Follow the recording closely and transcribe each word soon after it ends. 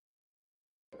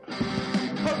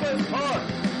Goes Pod!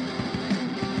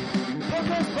 Punk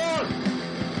Goes Pod!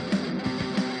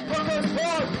 Punk Goes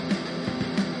Pod!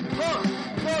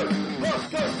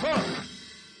 Punk Goes Pod!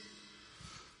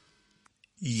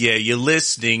 Yeah, you're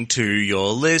listening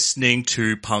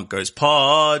to Punk Goes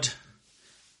Pod.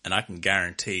 And I can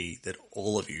guarantee that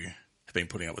all of you have been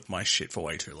putting up with my shit for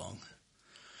way too long.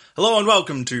 Hello and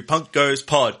welcome to Punk Goes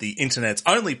Pod, the internet's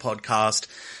only podcast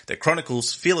that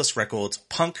chronicles Fearless Records'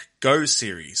 Punk Go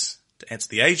series. To answer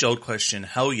the age-old question,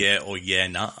 hell yeah or yeah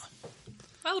nah.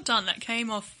 Well done, that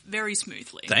came off very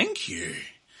smoothly. Thank you.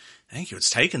 It's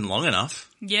taken long enough.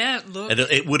 Yeah, look.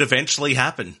 It would eventually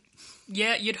happen.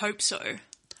 Yeah, you'd hope so.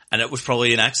 And it was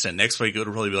probably an accident. Next week it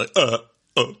would probably be like,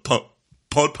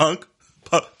 punk.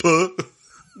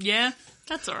 Yeah,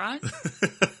 that's alright.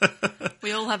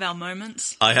 We all have our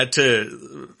moments. I had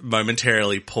to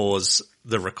momentarily pause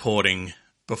the recording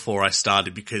before I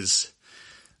started because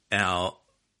our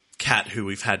cat, who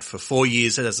we've had for 4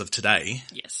 years as of today,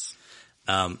 Yes.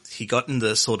 he got in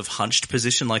the sort of hunched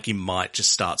position like he might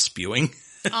just start spewing.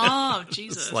 Oh,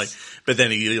 Jesus. But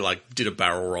then he did a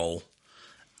barrel roll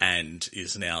and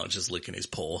is now just licking his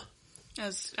paw.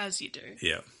 As you do.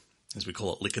 Yeah. As we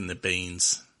call it, licking the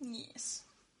beans. Yes.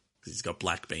 He's got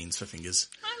black beans for fingers.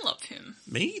 I love him.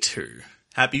 Me too.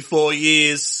 Happy 4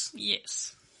 years.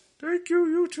 Yes. Thank you,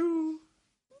 you too.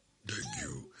 Thank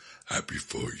you. Happy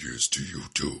 4 years to you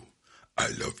too. I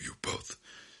love you both.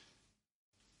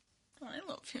 I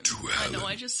love him. To I know,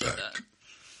 Helen I just said back. that.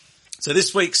 So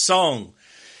this week's song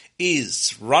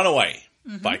is Runaway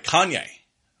by Kanye.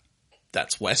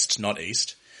 That's West, not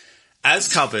East.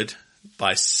 As covered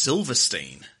by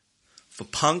Silverstein. For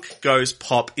Punk Goes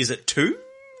Pop, is it 2?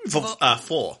 4.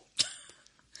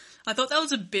 I thought that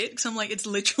was a bit, because I'm like, it's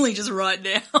literally just right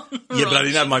down. Yeah, but I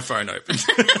didn't have my phone open.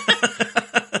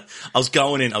 I was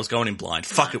going in blind.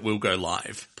 Fuck it, we'll go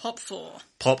live. Pop 4.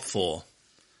 Pop 4.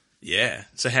 Yeah.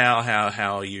 So how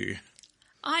are you?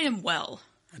 I am well.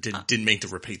 I didn't mean to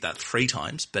repeat that 3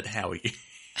 times, but how are you?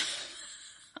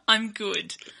 I'm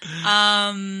good.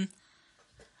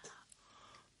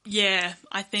 Yeah,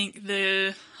 I think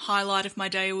the highlight of my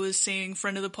day was seeing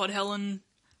friend of the pod Helen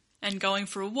and going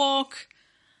for a walk.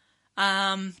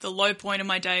 The low point of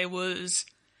my day was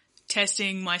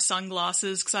testing my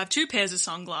sunglasses, because I have 2 pairs of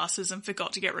sunglasses and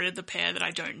forgot to get rid of the pair that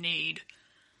I don't need.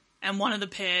 And one of the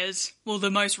pairs, well, the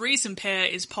most recent pair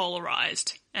is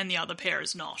polarized and the other pair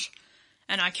is not.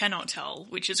 And I cannot tell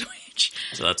which is which.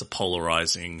 So that's a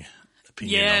polarizing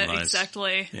opinion on those. Yeah,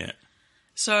 exactly. Yeah.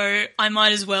 So I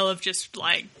might as well have just,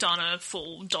 done a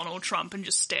full Donald Trump and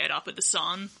just stared up at the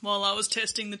sun while I was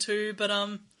testing the 2, but,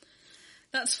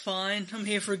 that's fine. I'm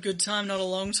here for a good time, not a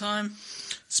long time.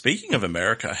 Speaking of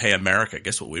America, hey America,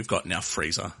 guess what we've got in our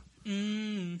freezer?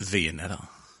 Viennetta.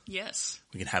 Yes,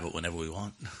 We can have it whenever we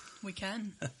want. we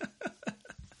can.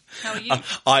 How are you?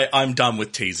 I'm done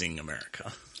with teasing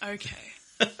America. Okay.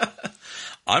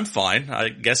 I'm fine. I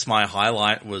guess my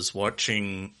highlight was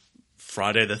watching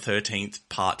Friday the 13th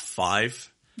Part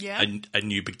 5. Yeah. A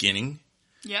New Beginning.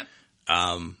 Yep.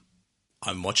 I'm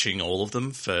watching all of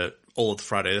them for all of the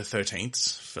Friday the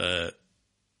 13th for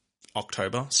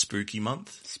October, spooky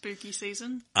month. Spooky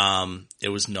season. It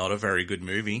was not a very good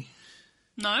movie.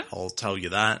 No? I'll tell you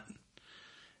that.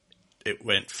 It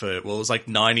went for, it was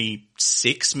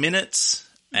 96 minutes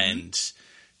and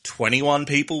 21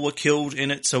 people were killed in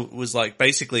it. So it was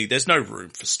basically there's no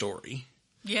room for story.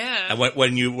 Yeah. And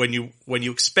when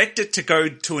you expect it to go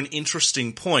to an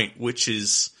interesting point, which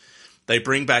is they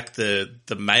bring back the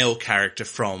male character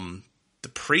from the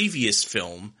previous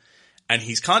film, and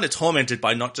he's kind of tormented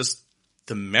by not just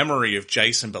the memory of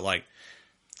Jason, but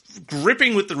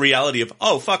gripping with the reality of,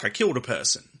 oh fuck, I killed a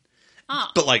person.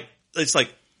 But it's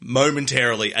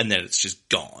momentarily, and then it's just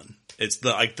gone. It's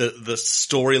the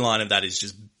storyline of that is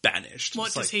just banished.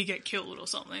 What, does he get killed or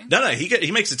something? No,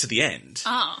 he makes it to the end.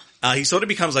 He sort of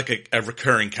becomes a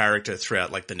recurring character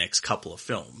throughout the next couple of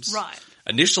films. Right.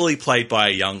 Initially played by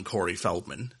a young Corey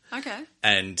Feldman. Okay.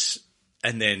 And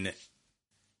then,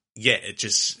 yeah,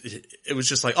 it was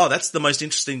just oh, that's the most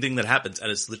interesting thing that happens.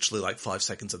 And it's literally 5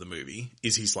 seconds of the movie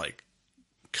is he's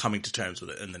coming to terms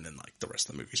with it. And then the rest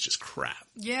of the movie is just crap.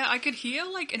 Yeah, I could hear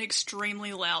an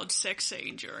extremely loud sex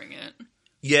scene during it.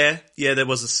 Yeah, there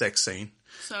was a sex scene.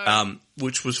 So,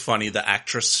 which was funny. The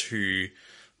actress who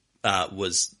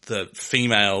was the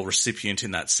female recipient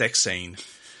in that sex scene,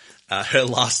 her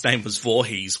last name was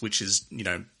Voorhees, which is,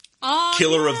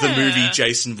 killer of the movie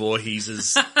Jason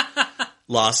Voorhees'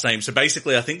 last name. So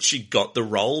basically, I think she got the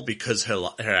role because her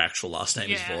actual last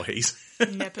name is Voorhees.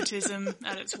 Nepotism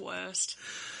at its worst.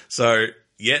 So,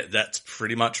 yeah, that's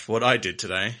pretty much what I did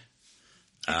today.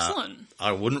 Excellent.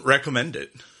 I wouldn't recommend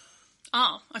it.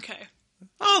 Oh, okay.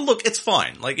 Oh, look, it's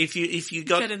fine. Like, if you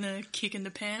got... Getting the kick in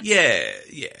the pants? Yeah.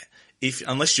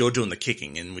 Unless you're doing the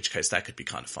kicking, in which case that could be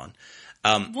kind of fun.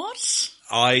 What?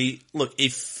 Look,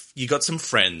 if you got some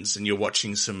friends and you're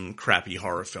watching some crappy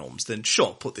horror films, then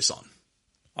sure, put this on.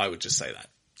 I would just say that.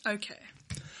 Okay.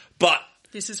 But...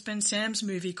 This has been Sam's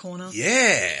Movie Corner.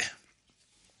 Yeah.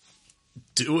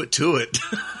 Do it to it.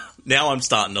 Now I'm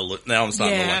starting to look,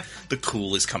 like the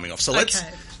cool is coming off. So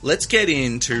let's get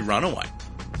into Runaway.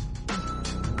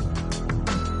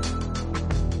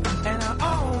 And I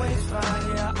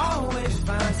always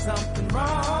find something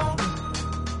wrong.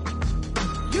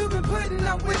 You've been putting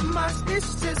up with my stitch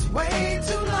just way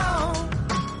too long.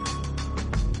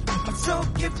 I'm so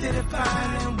gifted at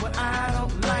finding what I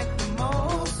don't like the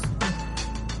most.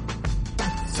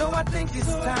 So I think it's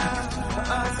time for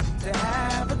us to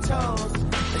have a toast.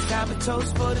 Let's have a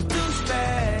toast for the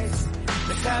douchebags.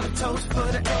 Let's have a toast for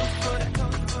the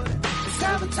Let's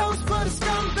have a toast for the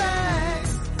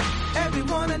scumbags. Every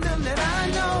one of them that I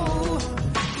know.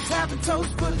 Let's have a toast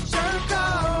for the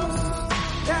jerk-offs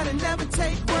that'll never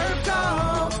take work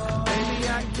off. Baby,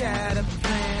 I got a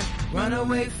plan. Run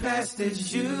away fast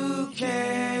as you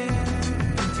can.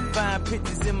 Find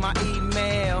pictures in my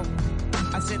email.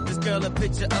 I sent this girl a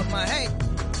picture of my hey.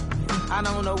 I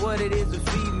don't know what it is with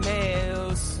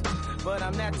females, but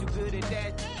I'm not too good at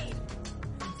that.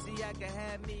 See, I can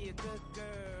have me a good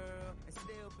girl and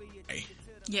still be addicted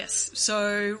to the... Yes,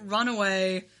 so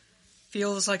Runaway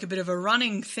feels like a bit of a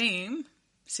running theme.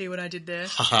 See what I did there?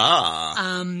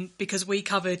 Haha. Because we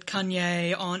covered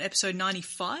Kanye on episode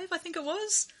 95, I think it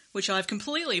was, which I've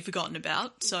completely forgotten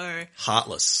about. So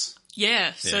Heartless.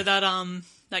 yeah, so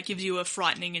that gives you a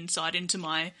frightening insight into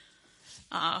my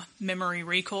memory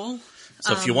recall.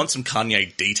 So if you want some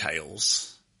Kanye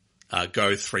details,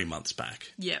 go 3 months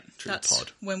back. Yeah, to that's the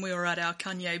pod. when we were at our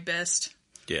Kanye best.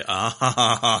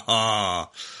 Yeah.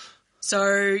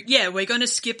 So yeah, we're going to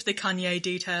skip the Kanye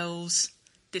details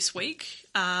this week,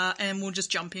 and we'll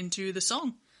just jump into the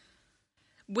song,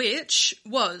 which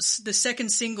was the second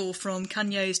single from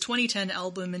Kanye's 2010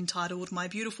 album entitled My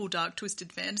Beautiful Dark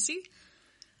Twisted Fantasy.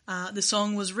 The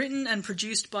song was written and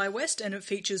produced by West, and it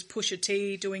features Pusha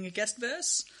T doing a guest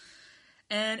verse.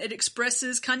 And it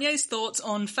expresses Kanye's thoughts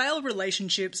on failed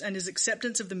relationships and his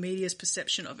acceptance of the media's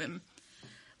perception of him.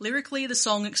 Lyrically, the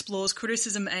song explores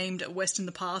criticism aimed at West in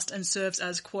the past and serves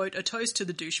as, quote, a toast to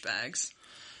the douchebags.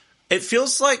 It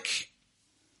feels like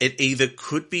it either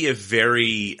could be a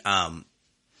very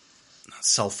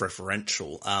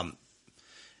self-referential,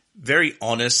 very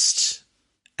honest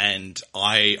and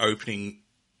eye-opening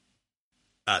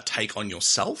take on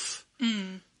yourself,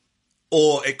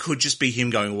 or it could just be him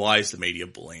going, why is the media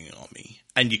bullying on me?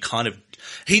 And you kind of...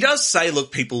 He does say,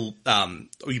 look, people,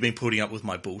 you've been putting up with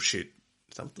my bullshit.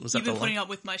 Was that You've been the putting line? up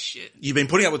with my shit. You've been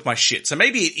putting up with my shit. So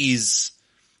maybe it is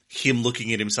him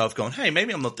looking at himself going, hey,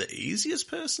 maybe I'm not the easiest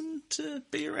person to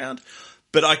be around.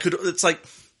 But it's like,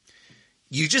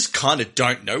 you just kind of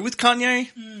don't know with Kanye.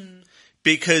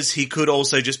 Because he could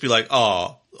also just be like,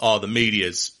 oh, the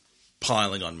media's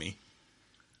piling on me.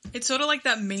 It's sort of like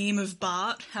that meme of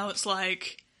Bart, how it's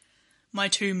like my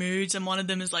two moods, and one of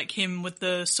them is like him with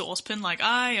the saucepan, like,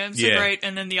 I am so great,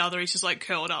 and then the other is just like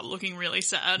curled up looking really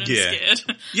sad and scared.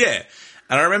 Yeah.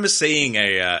 And I remember seeing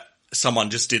someone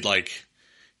just did like,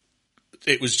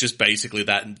 it was just basically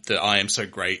that the I am so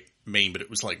great meme, but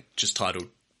it was like just titled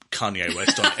Kanye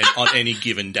West on any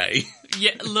given day.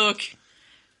 Yeah, look,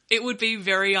 it would be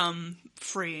very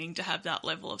freeing to have that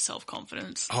level of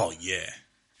self-confidence. Oh, yeah.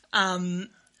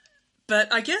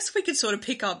 But I guess we could sort of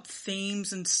pick up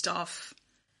themes and stuff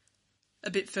a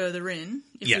bit further in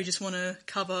if we just want to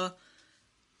cover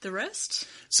the rest.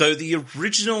 So the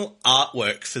original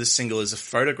artwork for the single is a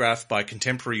photograph by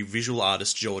contemporary visual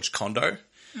artist George Kondo,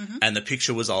 and the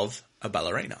picture was of a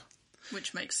ballerina.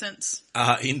 Which makes sense.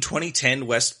 In 2010,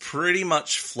 West pretty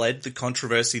much fled the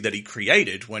controversy that he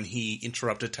created when he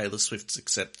interrupted Taylor Swift's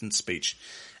acceptance speech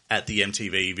at the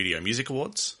MTV Video Music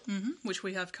Awards. Which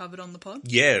we have covered on the pod.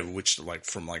 Yeah, which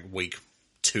from week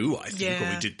 2, I think, when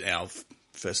we Yeah. did our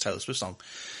first Taylor Swift song.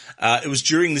 It was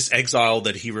during this exile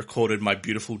that he recorded My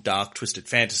Beautiful Dark Twisted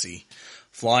Fantasy,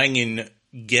 flying in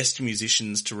guest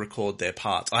musicians to record their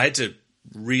parts. I had to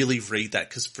really read that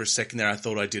because for a second there I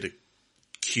thought I did a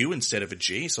Q instead of a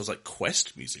G, so I was like,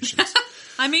 Quest musicians.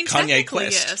 I mean, Kanye technically,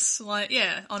 Quest. yes. Like,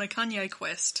 yeah, on a Kanye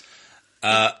quest.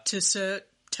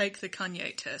 Take the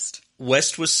Kanye test.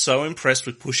 West was so impressed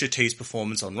with Pusha T's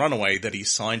performance on Runaway that he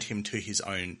signed him to his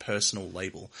own personal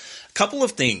label. A couple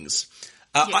of things.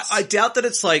 Yes. I doubt that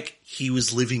it's like he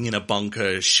was living in a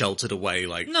bunker, sheltered away,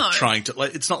 like No. trying to.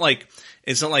 Like, it's not like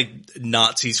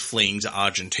Nazis fleeing to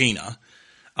Argentina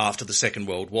after the Second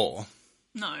World War.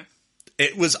 No.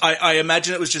 It was. I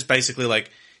imagine it was just basically like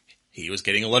he was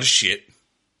getting a lot of shit,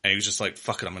 and he was just like,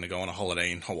 "Fuck it, I'm going to go on a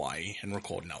holiday in Hawaii and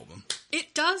record an album."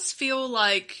 It does feel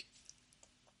like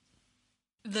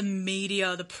the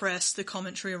media, the press, the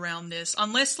commentary around this,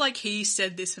 unless like he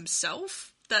said this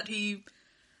himself, that he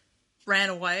ran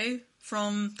away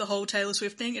from the whole Taylor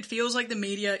Swift thing, it feels like the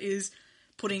media is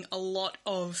putting a lot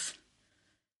of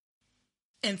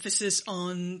emphasis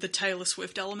on the Taylor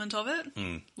Swift element of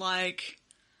it. Like,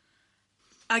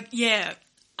 I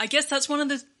guess that's one of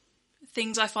the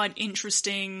things I find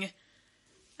interesting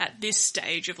at this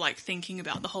stage of like thinking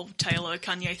about the whole Taylor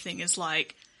Kanye thing is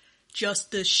like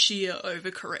just the sheer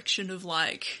overcorrection of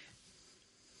like,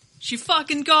 she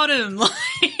fucking got him.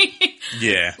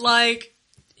 Yeah. Like,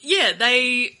 yeah,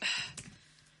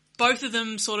 both of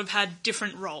them sort of had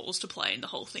different roles to play in the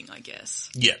whole thing, I guess.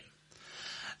 Yeah.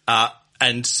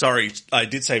 And sorry, I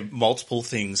did say multiple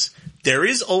things. There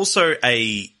is also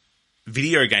a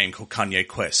video game called Kanye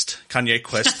Quest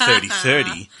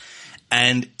 3030.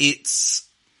 And it's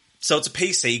a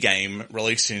PC game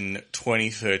released in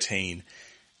 2013.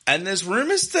 And there's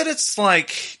rumors that it's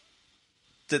like,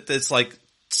 that there's like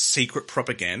secret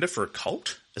propaganda for a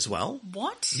cult as well.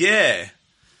 What? Yeah.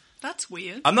 That's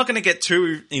weird. I'm not going to get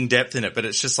too in depth in it, but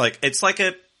it's just like, it's like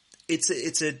a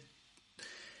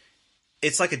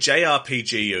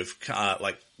JRPG of,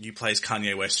 like, you play as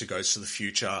Kanye West who goes to the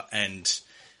future and,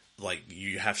 like,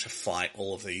 you have to fight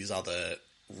all of these other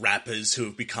rappers who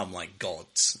have become, like,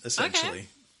 gods, essentially. Okay.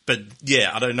 But, yeah,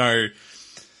 I don't know.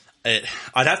 I'd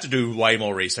have to do way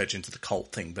more research into the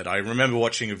cult thing, but I remember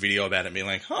watching a video about it and being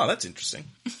like, oh, that's interesting.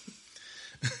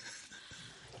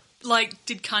 Like,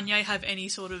 did Kanye have any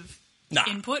sort of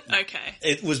input? Okay.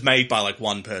 It was made by, like,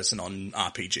 one person on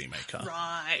RPG Maker.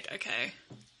 Right, okay.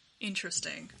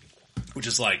 Interesting. Which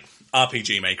is like,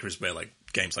 RPG Maker is where like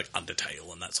games like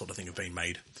Undertale and that sort of thing have been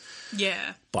made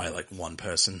Yeah. by like one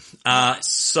person. Right.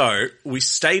 So we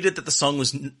stated that the song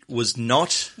was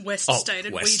not... West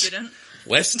stated, we didn't.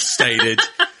 West stated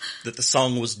that the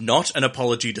song was not an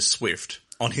apology to Swift.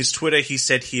 On his Twitter, he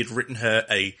said he had written her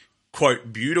a,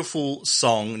 quote, beautiful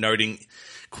song, noting,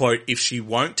 quote, if she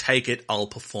won't take it, I'll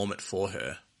perform it for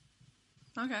her.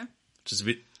 Okay. Which is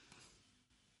a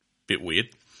bit weird.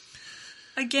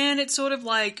 Again, it's sort of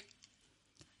like,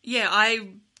 yeah, I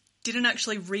didn't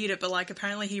actually read it, but like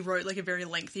apparently he wrote like a very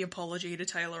lengthy apology to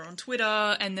Taylor on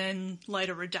Twitter and then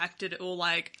later redacted it or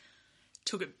like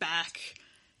took it back.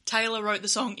 Taylor wrote the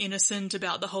song Innocent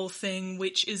about the whole thing,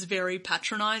 which is very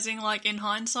patronizing, like in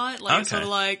hindsight. Like, it's sort of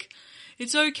like,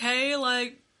 it's okay,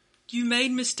 like, you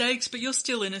made mistakes, but you're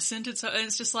still innocent.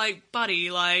 It's just like,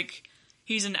 buddy, like,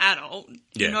 he's an adult.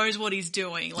 He knows what he's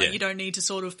doing. Like, you don't need to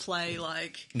sort of play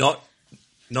like...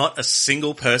 Not a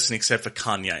single person except for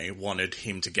Kanye wanted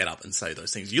him to get up and say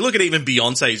those things. You look at even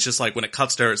Beyonce, it's just like, when it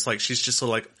cuts to her, it's like, she's just sort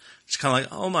of like, she's kind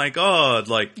of like, oh my God,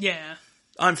 like, yeah,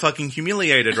 I'm fucking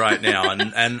humiliated right now.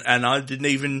 and I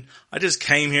just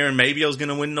came here and maybe I was going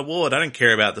to win an award. I don't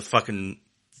care about the fucking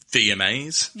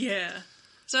VMAs. Yeah.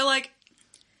 So like,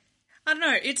 I don't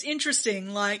know, it's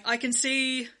interesting. Like, I can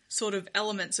see sort of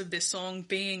elements of this song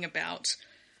being about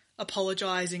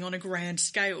apologizing on a grand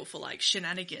scale for like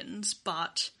shenanigans,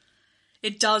 but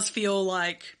it does feel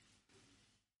like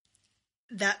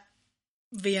that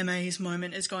VMAs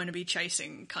moment is going to be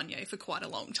chasing Kanye for quite a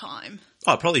long time.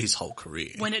 Oh, probably his whole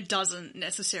career. When it doesn't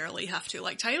necessarily have to.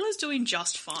 Like, Taylor's doing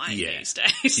just fine these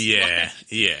days. Yeah,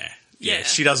 Yeah.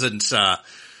 She doesn't,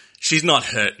 she's not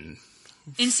hurting.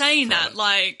 In saying that,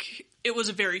 like, it was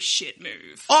a very shit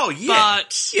move. Oh, yeah.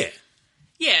 But... yeah.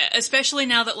 Yeah, especially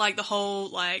now that, like, the whole,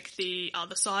 like, the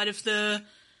other side of that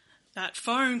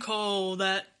phone call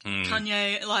that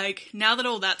Kanye, like, now that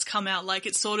all that's come out, like,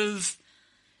 it's sort of,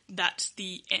 that's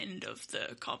the end of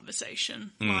the conversation.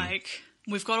 Like,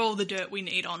 we've got all the dirt we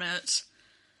need on it.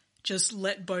 Just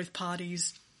let both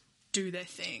parties do their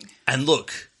thing. And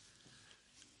look,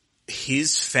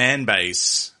 his fan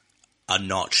base are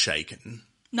not shaken.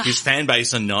 No. His fan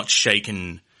base are not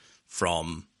shaken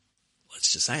from...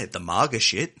 let's just say it, the MAGA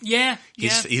shit. Yeah,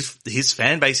 His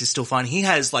fan base is still fine. He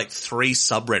has like 3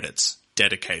 subreddits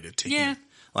dedicated to him.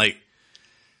 Like,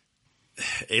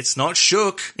 it's not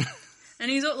shook. And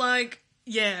he's like,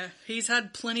 yeah, he's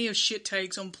had plenty of shit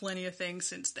takes on plenty of things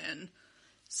since then.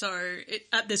 So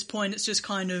at this point, it's just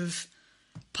kind of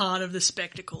part of the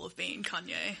spectacle of being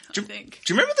Kanye, I think.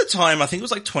 Do you remember the time, I think it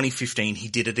was like 2015, he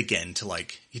did it again to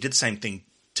like, he did the same thing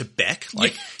to Beck.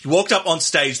 Like, he walked up on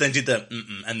stage, then did the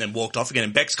and then walked off again.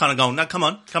 And Beck's kind of going, no, come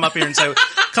on, come up here and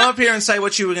say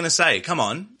what you were going to say. Come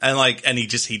on. And he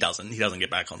doesn't get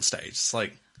back on stage. It's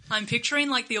like, I'm picturing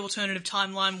like the alternative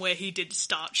timeline where he did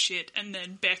start shit and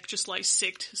then Beck just like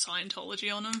sicked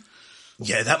Scientology on him.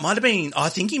 yeah, that might have been, I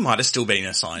think he might have still been a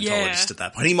Scientologist at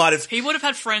that point. He would have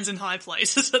had friends in high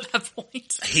places at that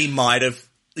point. He might have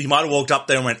walked up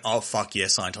there and went, oh, fuck yeah,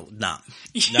 Scientology. Nah.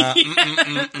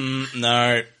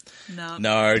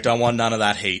 No, don't want none of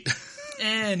that heat.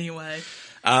 Anyway.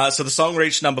 So the song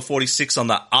reached number 46 on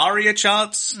the ARIA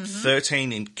charts,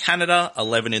 13 in Canada,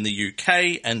 11 in the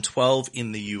UK, and 12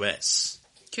 in the US.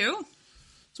 Cool.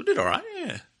 So it did alright,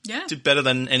 yeah. Yeah. Did better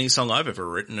than any song I've ever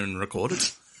written and recorded.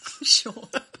 Sure.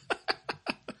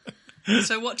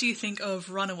 So what do you think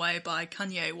of Runaway by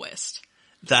Kanye West?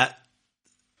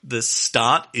 The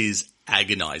start is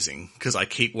agonizing because I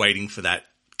keep waiting for that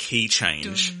key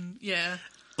change. Yeah.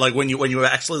 Like when you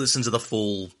actually listen to the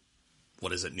full,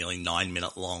 what is it, nearly 9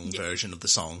 minute long version of the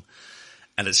song,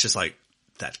 and it's just like,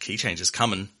 that key change is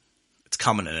coming. It's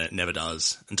coming and it never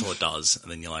does until it does.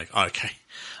 And then you're like, oh, okay,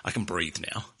 I can breathe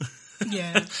now.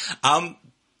 Yeah.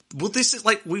 Well, this is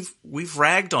like, we've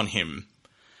ragged on him,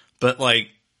 but like,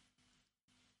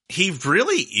 he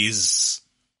really is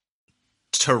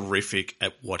terrific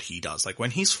at what he does. Like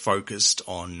when he's focused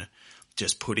on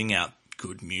just putting out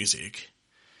good music,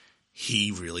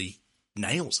 he really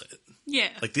nails it.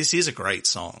 Yeah. Like this is a great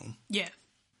song. Yeah.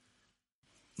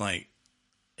 Like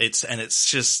it's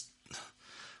just,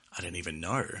 I don't even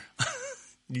know.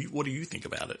 What do you think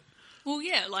about it? Well,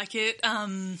 yeah, like it,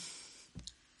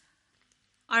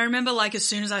 I remember like as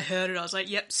soon as I heard it, I was like,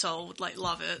 yep, sold, like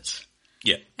love it.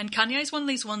 Yeah. And Kanye's one of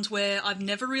these ones where I've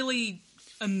never really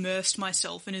immersed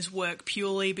myself in his work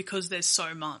purely because there's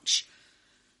so much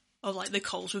of like the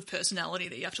cult of personality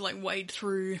that you have to like wade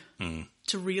through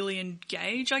to really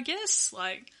engage, I guess.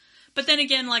 Like, but then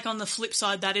again, like on the flip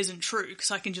side, that isn't true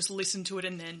because I can just listen to it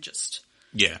and then just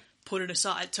put it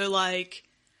aside. So like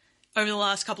over the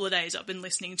last couple of days, I've been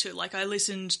listening to, like, I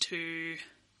listened to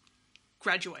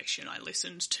Graduation. I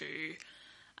listened to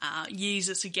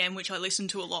Yeezus again, which I listened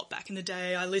to a lot back in the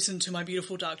day. I listened to My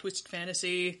Beautiful Dark Twisted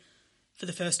Fantasy for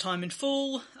the first time in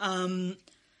full.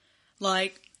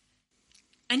 Like,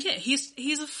 and yeah,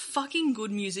 he's a fucking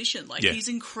good musician. Like, he's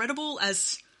incredible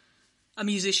as a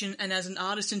musician and as an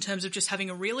artist in terms of just having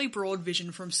a really broad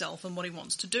vision for himself and what he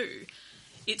wants to do.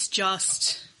 It's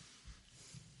just,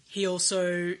 he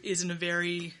also is in a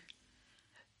very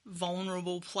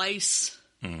vulnerable place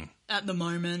at the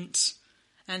moment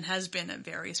and has been at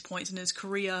various points in his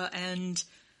career, and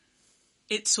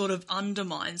it sort of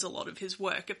undermines a lot of his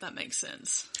work, if that makes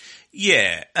sense.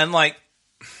 Yeah, and like,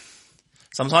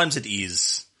 sometimes it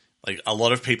is, like, a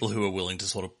lot of people who are willing to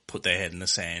sort of put their head in the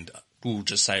sand will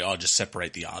just say, oh, just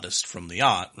separate the artist from the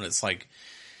art. And it's like,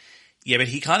 yeah, but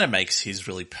he kind of makes his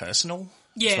really personal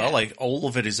as well. Like, all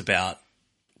of it is about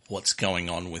what's going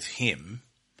on with him.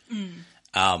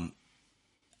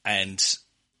 And,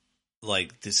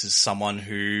 like, this is someone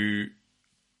who,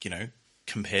 you know,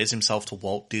 compares himself to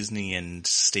Walt Disney and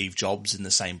Steve Jobs in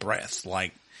the same breath.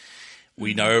 Like,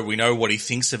 we know what he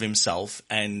thinks of himself,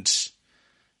 and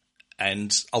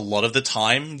a lot of the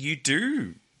time you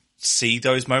do see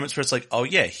those moments where it's like, oh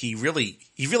yeah, he really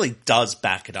does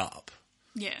back it up.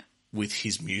 Yeah. With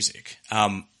his music.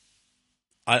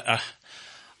 I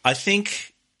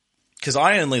think, because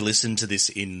I only listened to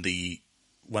this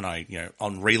when I, you know,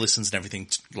 on re-listens and everything,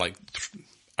 like,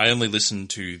 I only listened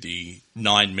to the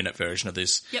 9-minute version of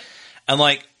this. Yep. And,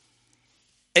 like,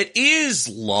 it is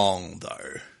long,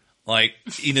 though, like,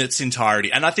 in its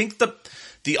entirety. And I think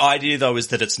the idea, though, is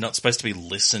that it's not supposed to be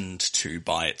listened to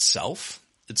by itself.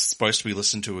 It's supposed to be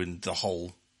listened to in the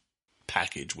whole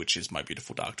package, which is My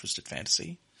Beautiful Dark Twisted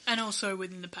Fantasy. And also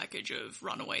within the package of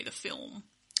Runaway, the film.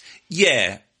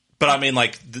 Yeah, but I mean,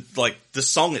 like the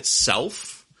song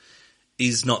itself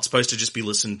is not supposed to just be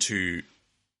listened to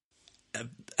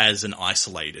as an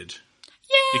isolated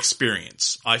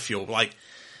experience. I feel like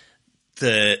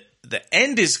the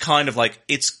end is kind of like,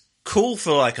 it's cool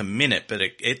for like a minute, but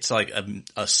it's like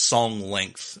a song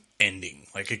length ending.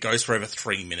 Like, it goes for over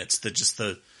 3 minutes.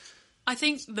 I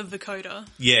think the vocoder.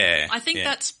 Yeah. I think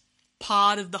that's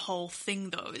part of the whole thing,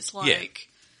 though. Is like,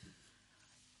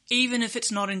 even if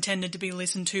it's not intended to be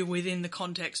listened to within the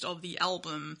context of the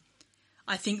album,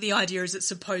 I think the idea is it's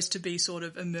supposed to be sort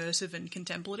of immersive and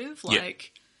contemplative.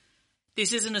 Like,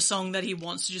 this isn't a song that he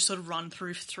wants to just sort of run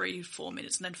through for 3-4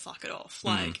 minutes and then fuck it off.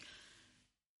 Like,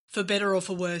 for better or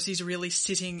for worse, he's really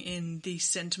sitting in the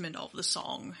sentiment of the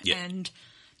song and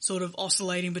sort of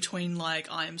oscillating between, like,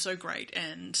 I am so great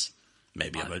and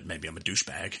maybe I'm a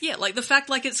douchebag. Yeah, like the fact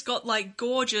like it's got like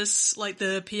gorgeous like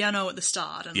the piano at the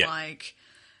start and Yeah. like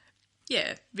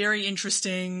very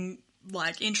interesting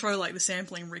like intro, like the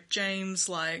sampling Rick James,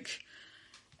 like,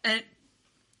 and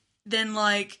then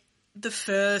like the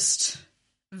first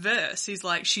verse, he's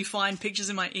like, she find pictures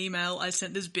in my email, I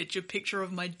sent this bitch a picture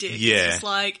of my dick. Yeah. It's just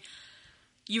like,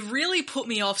 you really put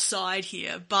me offside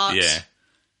here, but Yeah.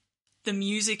 the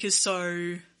music is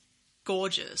so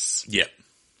gorgeous Yep.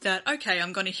 that, okay,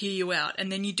 I'm going to hear you out.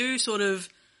 And then you do sort of,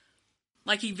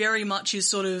 like he very much is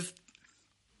sort of,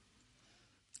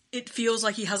 it feels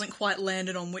like he hasn't quite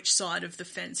landed on which side of the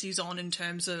fence he's on in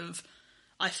terms of,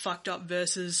 I fucked up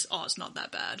versus, oh, it's not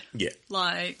that bad. Yeah.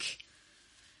 Like,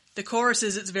 the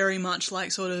choruses, it's very much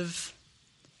like sort of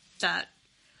that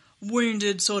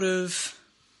wounded sort of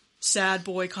sad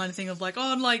boy kind of thing of like,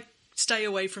 oh, like, stay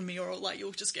away from me or like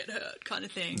you'll just get hurt kind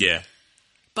of thing. Yeah.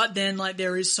 But then like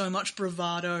there is so much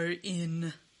bravado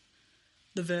in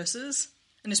the verses,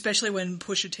 and especially when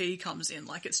Pusha T comes in,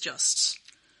 like it's just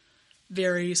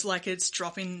very, like it's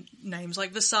dropping names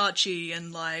like Versace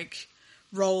and like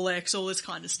Rolex, all this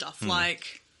kind of stuff.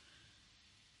 Like,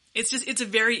 it's a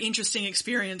very interesting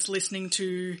experience listening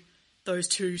to those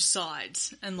two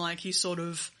sides, and like he's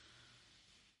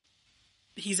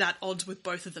at odds with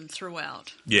both of them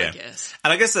throughout. Yeah. I guess.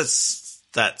 And I guess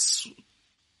that's,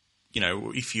 you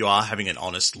know, if you are having an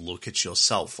honest look at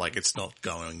yourself, like it's not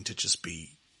going to just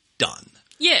be done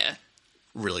Yeah.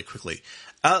 really quickly.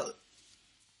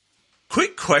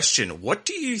 Quick question. What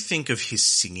do you think of his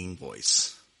singing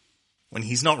voice? When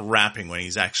he's not rapping, when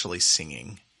he's actually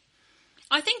singing?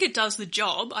 I think it does the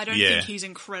job. I don't Yeah. think he's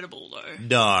incredible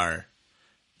though.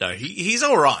 No, he's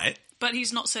alright. But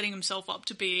he's not setting himself up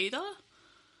to be either.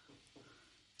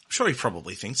 I'm sure he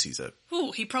probably thinks he's a...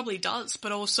 Ooh, he probably does,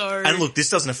 but also... And look, this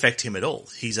doesn't affect him at all.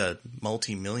 He's a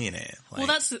multi-millionaire. Like, well,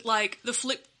 that's like the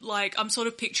flip, like I'm sort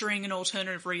of picturing an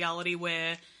alternative reality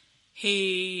where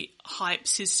he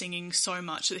hypes his singing so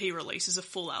much that he releases a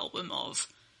full album of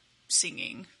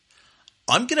singing.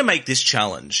 I'm going to make this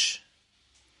challenge.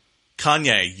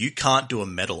 Kanye, you can't do a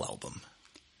metal album.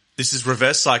 This is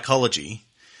reverse psychology,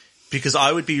 because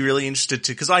I would be really interested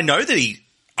to, because I know that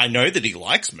he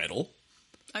likes metal.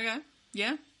 Okay,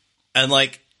 yeah. And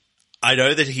like, I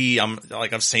know that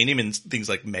I've seen him in things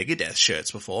like Megadeth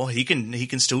shirts before. He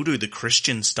can still do the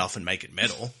Christian stuff and make it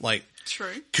metal. Like, True.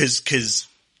 Cause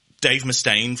Dave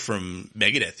Mustaine from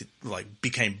Megadeth, like,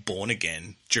 became born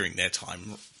again during their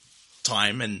time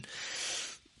and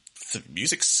the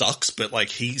music sucks, but like,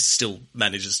 he still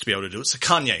manages to be able to do it. So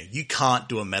Kanye, you can't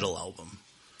do a metal album.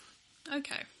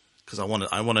 Okay. Cause I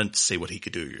want to see what he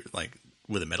could do, like,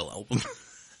 with a metal album.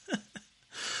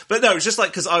 But no, it's just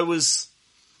like, cause I was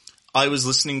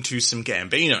listening to some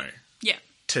Gambino Yeah.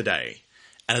 today,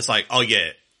 and it's like, oh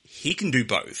yeah, he can do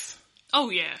both. Oh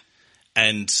yeah.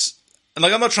 And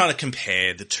like, I'm not trying to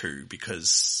compare the two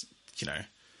because, you know,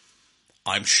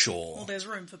 I'm sure Well, there's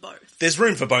room for both. there's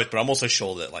room for both, but I'm also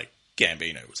sure that like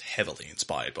Gambino was heavily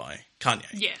inspired by Kanye.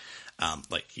 Yeah.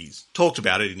 Like he's talked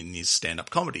about it in his stand-up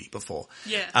comedy before.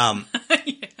 Yeah.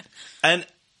 Yeah. And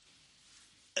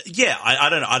yeah, I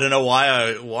don't know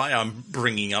why I'm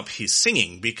bringing up his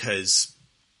singing, because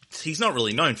he's not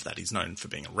really known for that. He's known for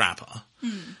being a rapper.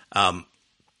 I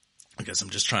guess I'm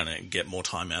just trying to get more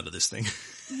time out of this thing.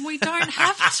 We don't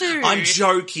have to. I'm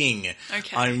joking.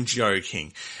 Okay. I'm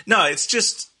joking. No, it's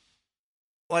just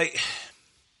like,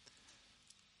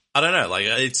 I don't know. Like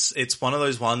it's one of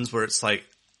those ones where it's like,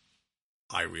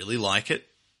 I really like it.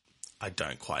 I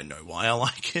don't quite know why I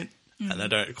like it. And I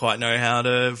don't quite know how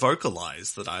to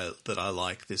vocalize that I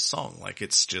like this song. Like,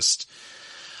 it's just,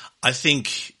 I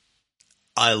think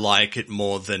I like it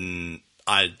more than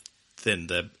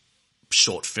the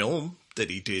short film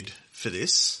that he did for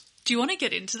this. Do you want to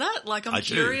get into that? Like, I'm I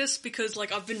do. curious because,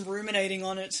 like, I've been ruminating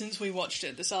on it since we watched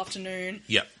it this afternoon.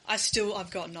 Yep.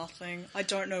 I've got nothing. I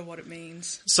don't know what it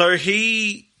means. So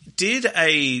he did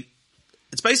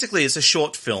it's a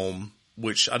short film,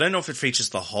 which I don't know if it features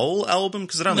the whole album,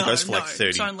 because it only goes for like 30.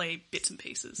 It's only bits and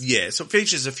pieces. Yeah, so it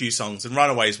features a few songs, and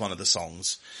Runaway is one of the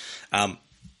songs.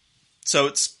 So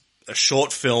it's a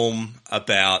short film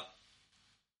about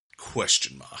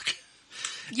question mark.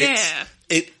 Yeah.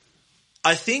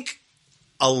 I think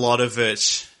a lot of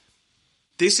it,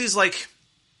 this is like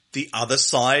the other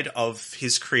side of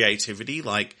his creativity.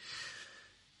 Like,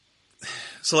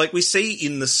 so like we see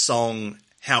in the song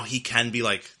how he can be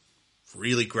like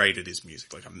really great at his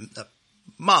music, like a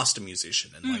master musician,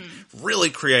 and like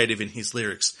really creative in his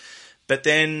lyrics. But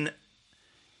then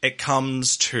it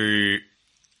comes to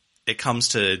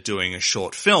doing a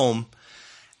short film,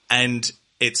 and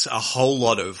it's a whole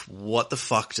lot of what the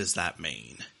fuck does that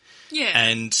mean? Yeah.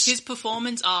 And his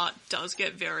performance art does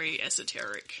get very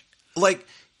esoteric. like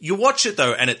you watch it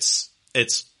though, and it's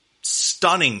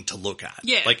stunning to look at.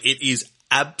 Yeah. Like it is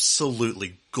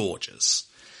absolutely gorgeous.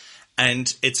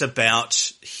 And it's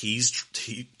about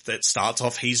that starts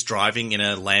off, he's driving in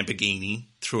a Lamborghini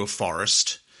through a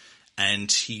forest,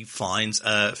 and he finds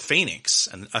a phoenix.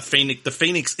 And the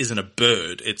phoenix isn't a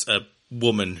bird, it's a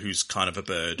woman who's kind of a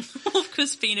bird.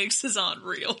 Because phoenixes aren't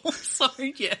real. So,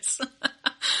 yes.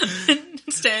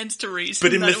 It stands to reason.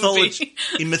 But in that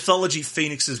mythology,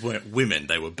 phoenixes weren't women,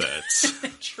 they were birds.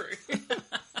 would be true.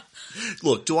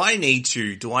 Look, do I need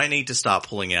to start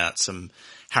pulling out some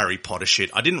Harry Potter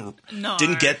shit? I didn't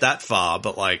get that far,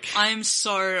 but like I'm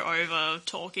so over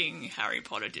talking Harry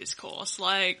Potter discourse.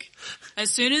 Like, as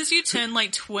soon as you turn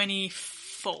like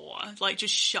 24, like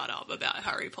just shut up about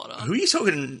Harry Potter. who are you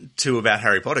talking to about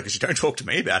Harry Potter? Because you don't talk to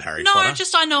me about Harry Potter. No,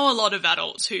 just I know a lot of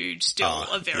adults who still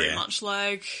are very yeah. much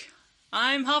like,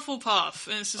 I'm Hufflepuff.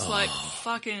 And it's just like,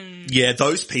 fucking... Yeah,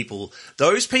 those people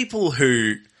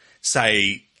who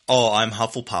say, oh, I'm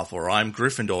Hufflepuff or I'm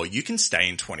Gryffindor, you can stay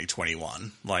in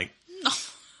 2021. Like,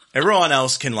 everyone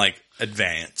else can, like,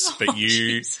 advance, but you...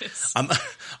 Jesus.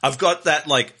 I've got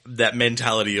that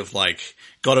mentality of, like,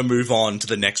 gotta move on to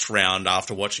the next round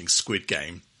after watching Squid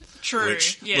Game. True,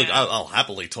 Which, yeah. look, I'll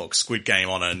happily talk Squid Game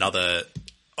on another,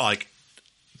 like,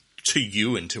 to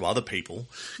you and to other people.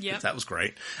 Yep. That was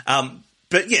great.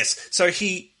 But yes, so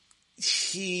he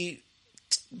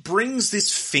brings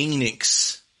this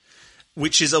phoenix,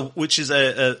 which is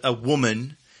a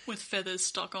woman With feathers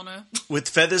stuck on her. with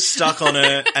feathers stuck on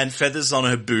her and feathers on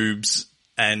her boobs,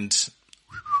 and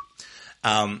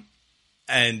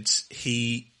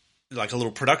he, like a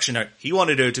little production note, he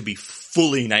wanted her to be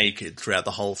fully naked throughout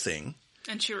the whole thing.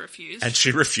 And she refused. And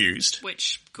she refused.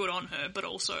 Which, good on her, but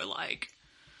also, like,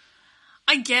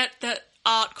 I get that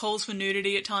art calls for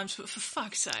nudity at times, but for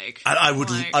fuck's sake. And I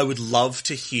like, would love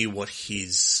to hear what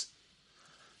his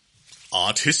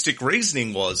artistic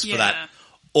reasoning was for Yeah. that.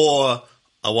 Or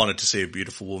I wanted to see a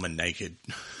beautiful woman naked.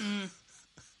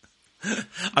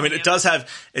 I mean, Yeah.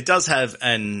 it does have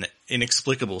an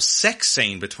inexplicable sex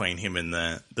scene between him and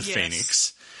the Yes.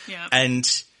 Phoenix. Yeah.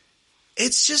 And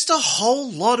it's just a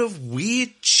whole lot of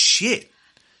weird shit.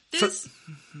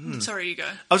 Sorry, you go.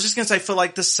 I was just going to say, for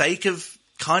like the sake of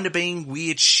kind of being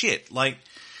weird shit, like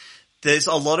there's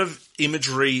a lot of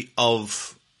imagery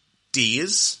of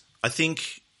deers. I think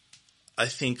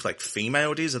like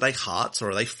female deers, are they harts or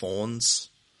are they fawns?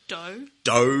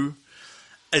 Doe.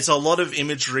 It's a lot of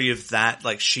imagery of that.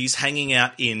 Like she's hanging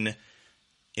out in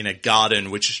a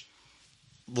garden, which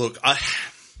look,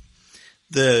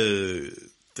 the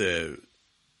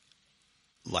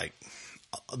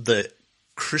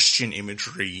Christian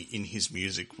imagery in his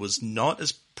music was not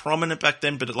as prominent back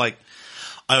then, but I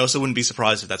also wouldn't be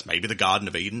surprised if that's maybe the Garden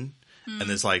of Eden, and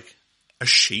there's like a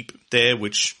sheep there,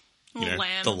 which, you know,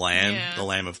 lamb. the lamb, Yeah. the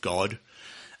Lamb of God.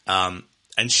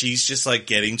 And she's just like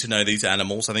getting to know these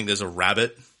animals. I think there's a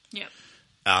rabbit. Yep.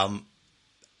 And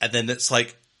then it's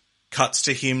like cuts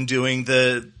to him doing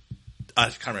I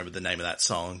can't remember the name of that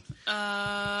song,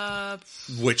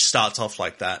 which starts off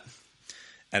like that.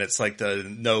 And it's like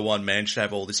no one man should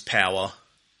have all this power.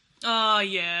 Oh,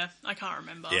 yeah. I can't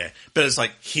remember. Yeah. But it's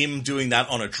like him doing that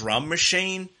on a drum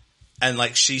machine, and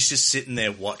like she's just sitting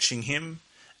there watching him,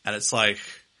 and it's like,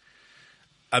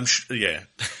 yeah.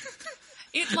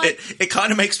 It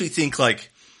kind of makes me think,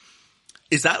 like,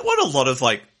 is that what a lot of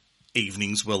like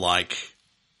evenings were like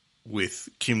with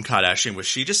Kim Kardashian? Was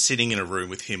she just sitting in a room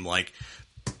with him, like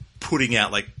putting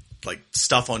out like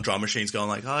stuff on drum machines, going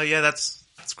like, oh yeah, that's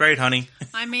great, honey.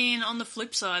 I mean, on the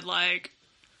flip side, like,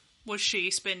 was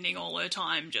she spending all her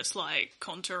time just like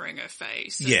contouring her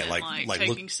face? And Yeah, then, like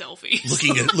taking selfies,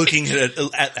 looking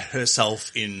at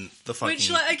herself in the fucking which,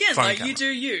 like, again, phone like camera. you do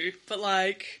you, but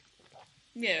like,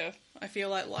 yeah, I feel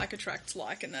like attracts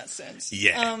like in that sense.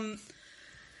 Yeah.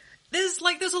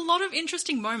 There's a lot of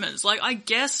interesting moments. Like, I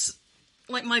guess,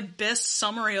 like, my best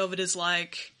summary of it is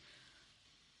like,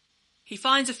 he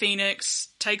finds a phoenix,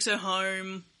 takes her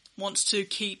home, wants to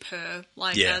keep her,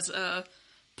 like, Yeah. as a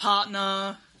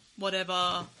partner,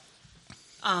 whatever.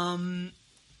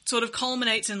 Sort of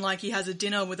culminates in, like, he has a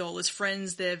dinner with all his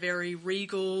friends. They're very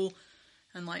regal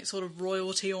and, like, sort of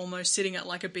royalty almost, sitting at,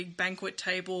 like, a big banquet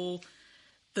table.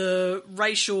 The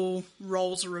racial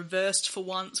roles are reversed for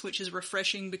once, which is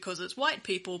refreshing because it's white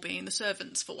people being the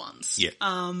servants for once. Yeah.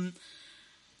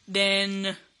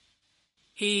 Then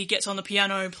he gets on the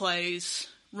piano, plays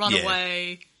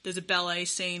Runaway. There's a ballet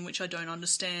scene, which I don't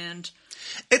understand.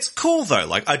 It's cool though.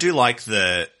 Like, I do like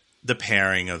the the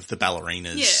pairing of the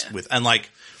ballerinas Yeah. with, and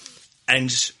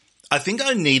I think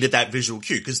I needed that visual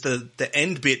cue because the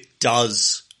end bit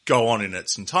does go on in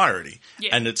its entirety,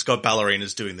 and it's got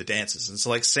ballerinas doing the dances, and so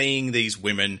like seeing these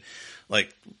women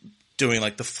like doing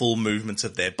like the full movements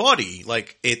of their body,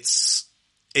 like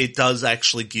it does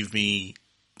actually give me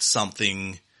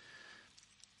something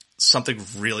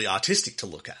really artistic to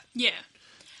look at. Yeah.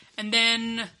 And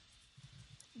then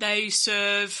they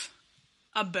serve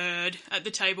a bird at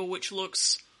the table which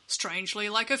looks strangely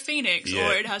like a phoenix,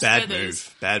 or it has feathers.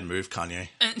 Bad move, Kanye.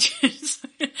 And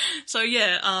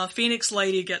so Phoenix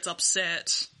Lady gets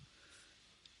upset,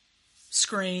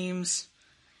 screams,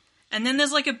 and then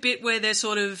there's like a bit where they're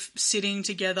sort of sitting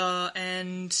together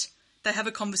and they have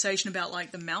a conversation about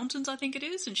like the mountains, I think it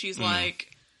is, and she's like,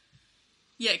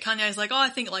 yeah, Kanye's like, oh, I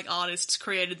think like artists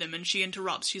created them, and she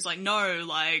interrupts. She's like, no,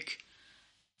 like,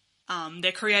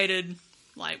 they're created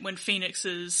like when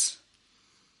phoenixes,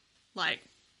 like,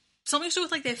 something to do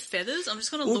with like their feathers. I'm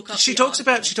just going to look up. She talks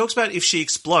about if she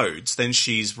explodes, then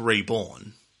she's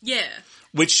reborn. Yeah.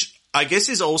 Which I guess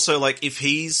is also like if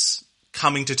he's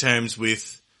coming to terms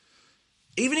with,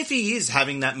 even if he is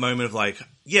having that moment of like,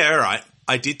 yeah, all right,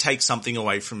 I did take something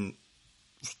away from,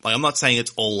 like, I'm not saying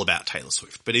it's all about Taylor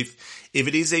Swift, but if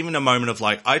it is even a moment of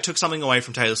like, I took something away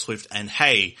from Taylor Swift and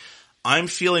hey, I'm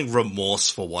feeling remorse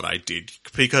for what I did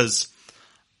because,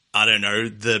 I don't know,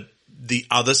 the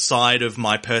other side of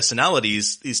my personality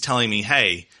is telling me,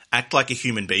 hey, act like a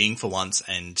human being for once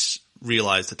and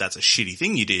realize that that's a shitty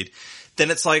thing you did,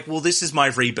 then it's like, well, this is my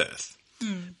rebirth.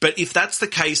 But if that's the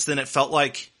case, then it felt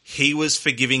like he was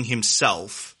forgiving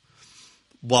himself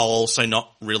while also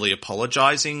not really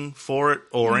apologizing for it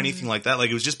or anything like that.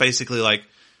 Like, it was just basically like,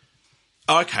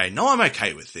 okay, no, I'm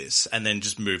okay with this, and then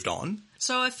just moved on.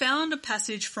 So I found a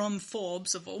passage from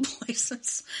Forbes, of all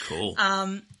places. Cool.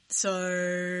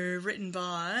 So, written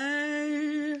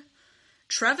by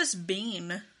Travis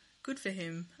Bean. Good for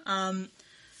him.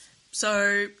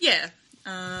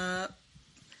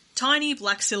 Tiny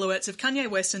black silhouettes of Kanye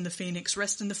West and the Phoenix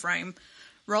rest in the frame.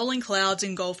 Rolling clouds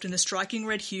engulfed in a striking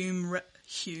red hue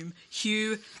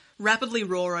rapidly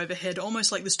roar overhead,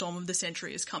 almost like the storm of the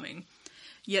century is coming.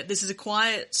 Yet this is a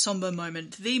quiet, somber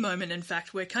moment, the moment, in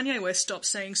fact, where Kanye West stops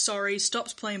saying sorry,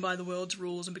 stops playing by the world's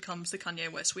rules, and becomes the Kanye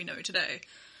West we know today.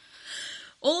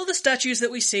 All of the statues that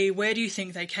we see, where do you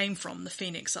think they came from? The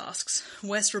Phoenix asks.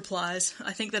 West replies,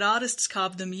 I think that artists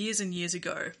carved them years and years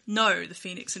ago. No, the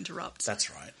Phoenix interrupts. That's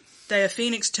right. They are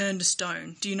Phoenix turned to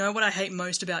stone. Do you know what I hate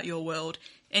most about your world?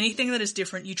 Anything that is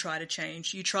different, you try to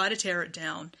change. You try to tear it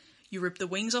down. You rip the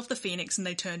wings off the Phoenix and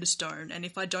they turn to stone. And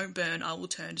if I don't burn, I will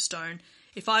turn to stone.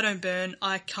 If I don't burn,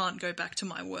 I can't go back to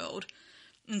my world.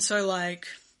 And so, like,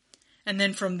 and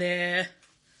then from there,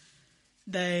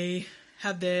 they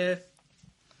have their...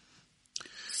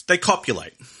 They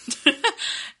copulate.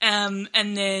 And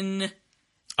then...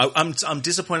 I'm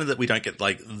disappointed that we don't get,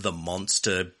 like, the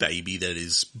monster baby that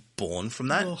is born from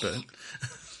that, but...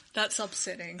 That's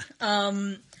upsetting.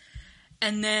 And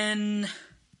then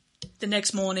the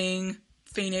next morning,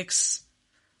 Phoenix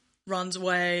runs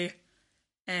away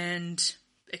and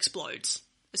explodes,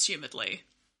 assumedly.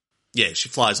 Yeah, she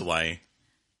flies away.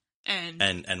 And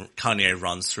Kanye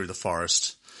runs through the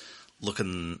forest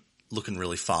looking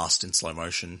really fast in slow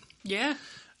motion. Yeah.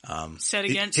 Set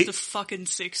against the fucking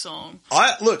sick song.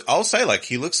 I'll say, like,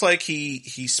 he looks like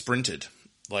he sprinted.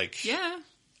 Like, yeah.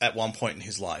 At one point in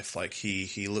his life. Like,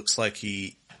 he looks like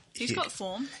he's got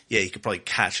form. Yeah, he could probably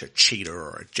catch a cheetah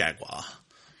or a jaguar.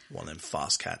 One of them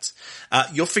fast cats.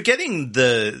 You're forgetting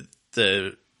the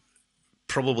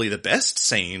probably the best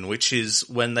scene, which is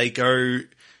when they go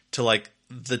to, like,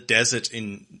 the desert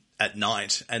at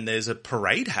night and there's a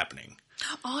parade happening.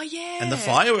 Oh, yeah. And the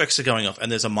fireworks are going off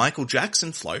and there's a Michael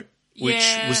Jackson float, which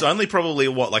was only probably,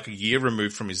 like a year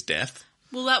removed from his death.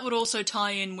 Well, that would also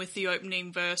tie in with the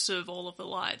opening verse of All of the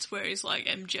Lights, where he's like,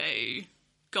 MJ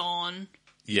gone,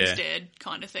 he's dead,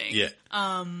 kind of thing. Yeah.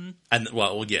 And,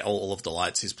 well, yeah, All of the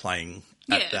Lights is playing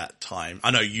at that time.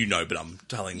 I know you know, but I'm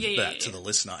telling that to the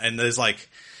listener. And there's, like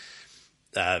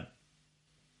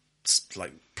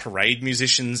parade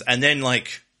musicians, and then,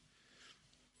 like,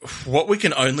 what we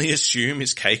can only assume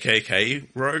is KKK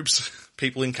robes.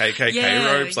 People in KKK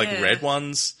robes, like red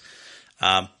ones.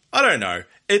 I don't know.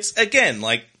 It's, again,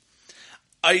 like,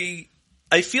 I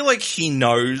feel like he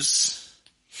knows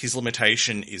his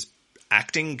limitation is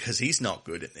acting because he's not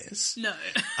good at this. No.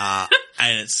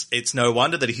 And it's no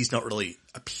wonder that he's not really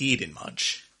appeared in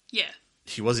much. Yeah.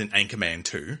 He was in Anchorman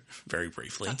 2, very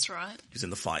briefly. That's right. He was in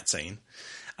the fight scene.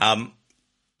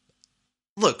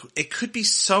 Look, it could be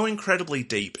so incredibly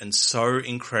deep and so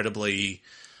incredibly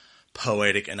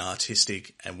poetic and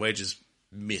artistic, and we're just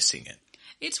missing it.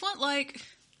 It's what, like,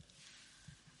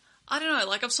 I don't know,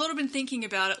 like, I've sort of been thinking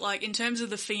about it, like, in terms of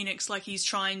the Phoenix, like, he's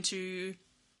trying to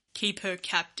keep her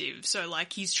captive, so,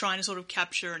 like, he's trying to sort of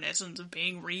capture an essence of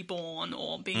being reborn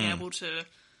or being able to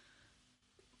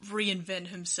reinvent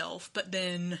himself, but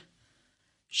then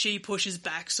she pushes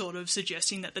back, sort of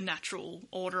suggesting that the natural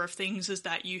order of things is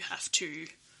that you have to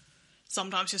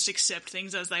sometimes just accept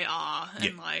things as they are,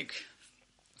 and, like...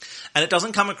 And it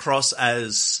doesn't come across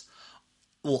as,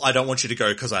 well, I don't want you to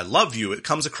go because I love you. It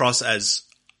comes across as,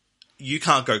 you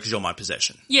can't go because you're my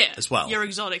possession. Yeah. As well. You're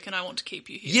exotic and I want to keep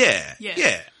you here.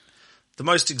 Yeah. The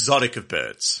most exotic of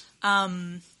birds.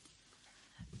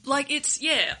 Like, it's,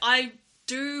 yeah, I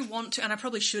do want to, and I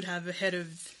probably should have ahead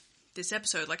of this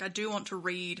episode, like, I do want to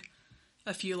read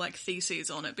a few, like,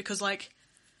 theses on it, because, like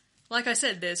I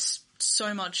said, there's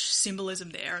so much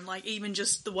symbolism there, and, like, even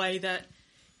just the way that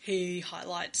he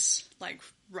highlights, like,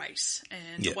 race,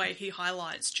 and the way he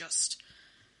highlights just,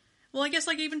 well, I guess,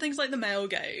 like, even things like the male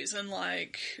gaze, and,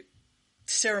 like,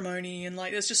 ceremony, and,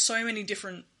 like, there's just so many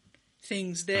different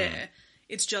things there.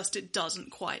 It's just, it doesn't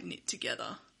quite knit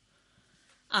together.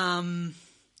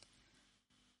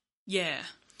 Yeah.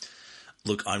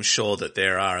 Look, I'm sure that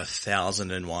there are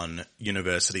 1,001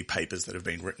 university papers that have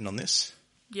been written on this.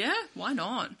 Yeah, why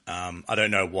not? I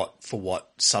don't know what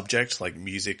subject, like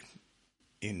music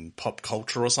in pop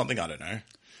culture or something, I don't know.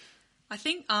 I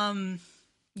think,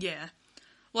 yeah.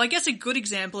 Well, I guess a good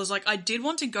example is, like, I did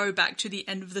want to go back to the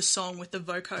end of the song with the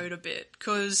vocode a bit,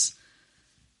 because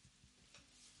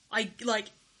it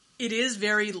is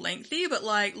very lengthy, but,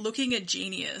 like, looking at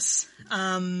Genius,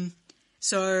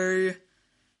 so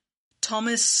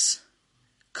Thomas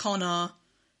Connor,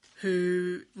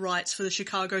 who writes for the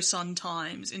Chicago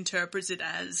Sun-Times, interprets it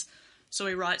as, so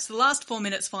he writes, the last 4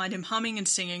 minutes find him humming and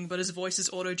singing, but his voice is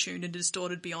auto-tuned and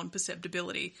distorted beyond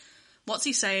perceptibility. What's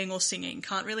he saying or singing?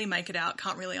 Can't really make it out,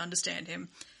 can't really understand him.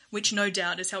 Which, no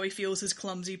doubt, is how he feels his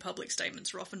clumsy public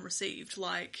statements are often received.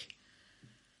 Like,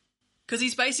 because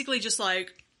he's basically just,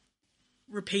 like,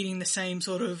 repeating the same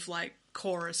sort of, like,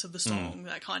 chorus of the song,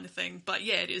 that kind of thing. But,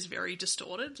 yeah, it is very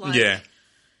distorted. Like,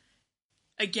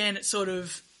 again, it sort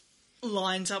of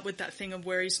lines up with that thing of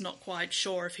where he's not quite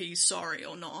sure if he's sorry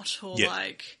or not. Or,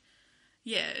 like,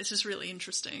 yeah, it's just really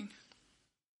interesting.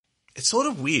 It's sort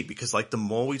of weird because, like, the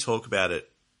more we talk about it,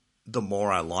 the more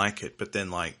I like it. But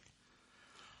then, like,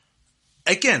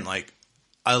 again, like,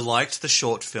 I liked the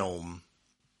short film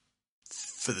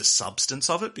for the substance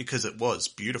of it because it was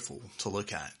beautiful to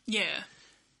look at. Yeah.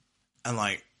 And,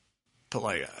 like, but,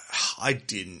 like, I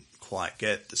didn't quite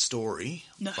get the story.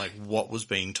 No. Like, what was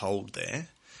being told there.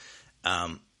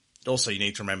 Also, you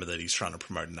need to remember that he's trying to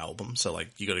promote an album. So,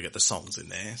 like, you got to get the songs in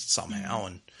there somehow.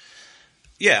 And,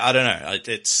 yeah, I don't know.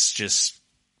 It's just,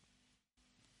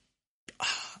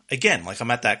 again, like, I'm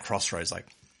at that crossroads. Like,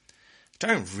 I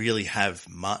don't really have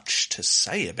much to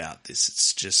say about this.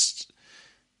 It's just,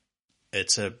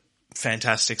 it's a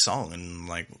fantastic song and,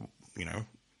 like, you know,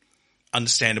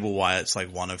 understandable why it's,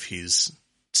 like, one of his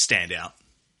standout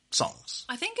songs.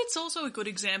 I think it's also a good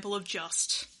example of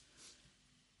just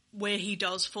where he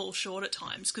does fall short at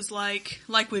times. Because, like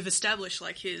we've established,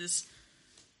 like, his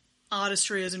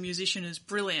artistry as a musician is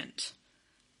brilliant,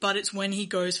 but it's when he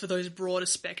goes for those broader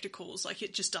spectacles, like,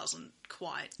 it just doesn't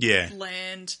quite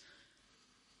land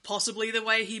possibly the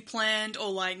way he planned,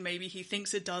 or, like, maybe he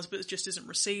thinks it does, but it just isn't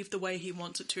received the way he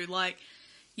wants it to. Like,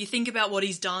 you think about what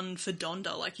he's done for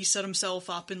Donda, like, he set himself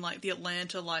up in, like, the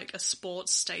Atlanta, like, a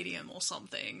sports stadium or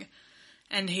something,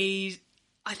 and I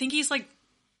think he's, like,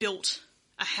 built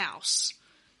a house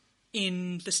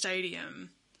in the stadium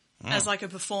as, like, a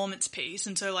performance piece.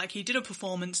 And so, like, he did a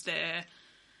performance there.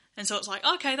 And so it's like,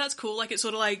 okay, that's cool. Like, it's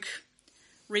sort of like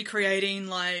recreating,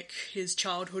 like, his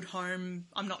childhood home.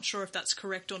 I'm not sure if that's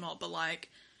correct or not, but, like,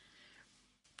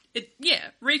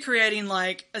 recreating,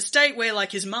 like, a state where,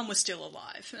 like, his mum was still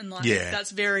alive. And, like,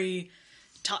 that's very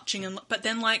touching. And but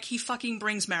then, like, he fucking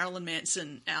brings Marilyn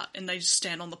Manson out and they just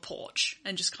stand on the porch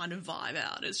and just kind of vibe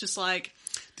out. It's just like,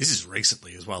 this is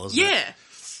recently as well, isn't it? Yeah.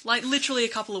 Like, literally a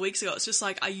couple of weeks ago. It's just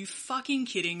like, are you fucking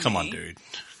kidding me? Come on, dude.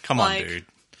 Come on, dude.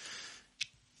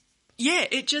 Yeah,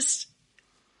 it'd just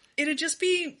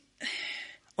be...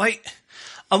 Like,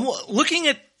 I'm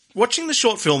watching the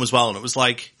short film as well, and it was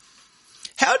like,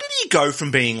 how did he go from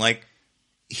being, like,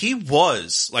 he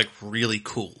was, like, really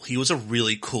cool. He was a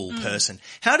really cool person.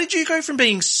 How did you go from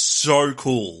being so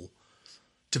cool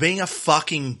to being a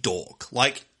fucking dork?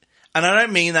 Like, and I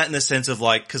don't mean that in the sense of,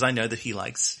 like, because I know that he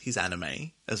likes his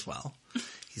anime as well.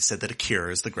 He said that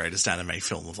Akira is the greatest anime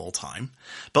film of all time.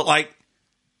 But, like,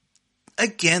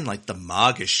 again, like the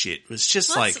MAGA shit was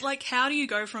just That's like, how do you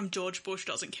go from George Bush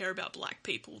doesn't care about black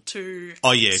people to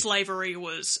slavery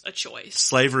was a choice?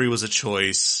 Slavery was a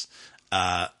choice.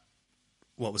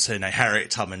 What was her name? Harriet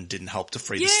Tubman didn't help to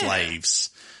free the slaves.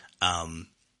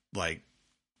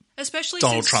 Especially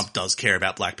Donald Trump does care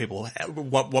about black people.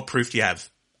 What proof do you have?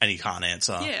 And he can't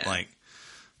answer. Yeah.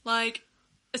 Like,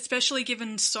 especially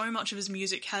given so much of his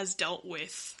music has dealt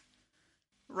with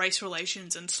race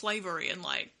relations and slavery and,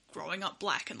 like, growing up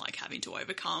black and, like, having to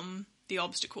overcome the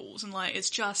obstacles. And, like,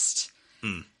 it's just,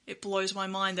 it blows my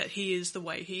mind that he is the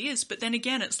way he is. But then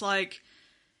again, it's like,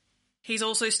 he's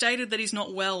also stated that he's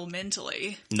not well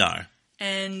mentally. No.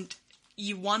 And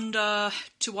you wonder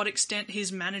to what extent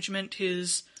his management,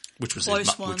 which was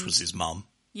his mum.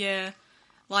 Yeah.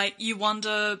 Like, you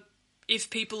wonder if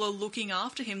people are looking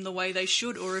after him the way they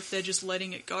should, or if they're just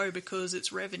letting it go because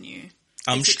it's revenue.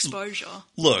 It's exposure.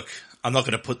 Look, I'm not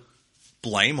going to put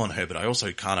blame on her, but I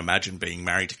also can't imagine being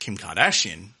married to Kim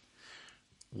Kardashian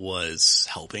was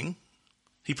helping.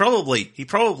 He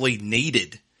probably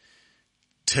needed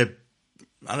to,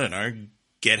 I don't know,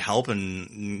 get help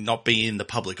and not be in the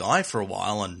public eye for a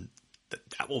while, and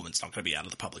that woman's not going to be out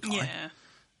of the public eye. Yeah.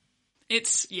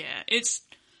 It's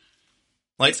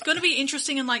going to be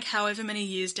interesting in, like, however many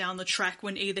years down the track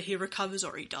when either he recovers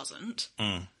or he doesn't.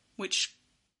 Which,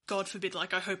 God forbid,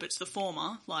 like, I hope it's the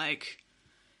former. Like,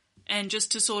 and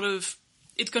just to sort of,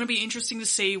 it's going to be interesting to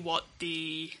see what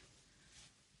the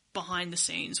behind the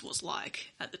scenes was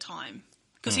like at the time.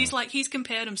 Because he's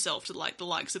compared himself to, like, the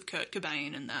likes of Kurt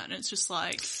Cobain and that, and it's just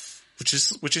like... Which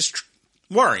is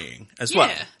worrying as well.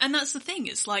 Yeah, and that's the thing.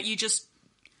 It's like,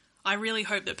 I really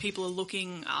hope that people are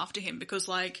looking after him because,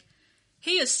 like,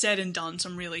 he has said and done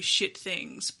some really shit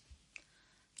things.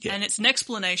 Yeah. And it's an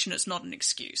explanation, it's not an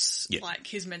excuse. Yeah. Like,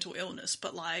 his mental illness.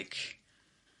 But, like,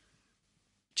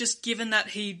 just given that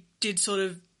he did sort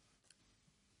of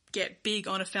get big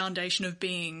on a foundation of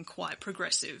being quite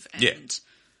progressive and,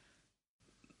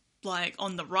 like,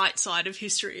 on the right side of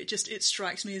history, it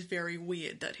strikes me as very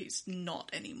weird that he's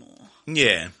not anymore.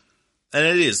 Yeah. And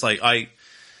it is, like I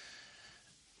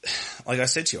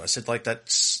said to you, like,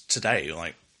 that's today,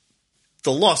 like,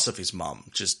 the loss of his mum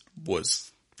just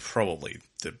was probably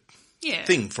the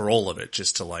thing for all of it,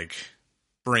 just to, like,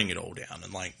 bring it all down.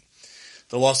 And, like,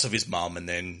 the loss of his mum, and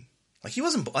then, like, he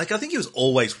wasn't, like, I think he was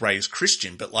always raised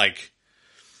Christian, but, like,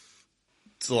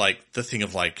 the thing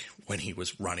of, like, when he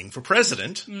was running for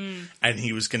president, and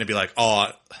he was going to be like,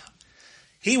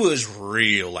 he was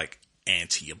real, like,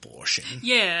 anti-abortion.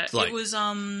 Yeah, like, it was,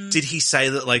 Did he say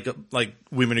that, like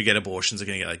women who get abortions are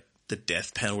going to get, like, the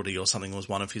death penalty or something was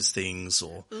one of his things,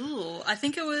 or... Ooh, I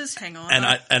think it was, hang on.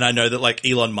 And I know that, like,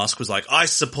 Elon Musk was like, I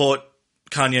support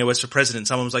Kanye West for president.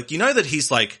 Someone was like, you know that he's,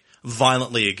 like,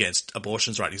 violently against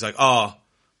abortions, right? He's like,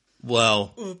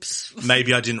 well, oops.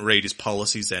 Maybe I didn't read his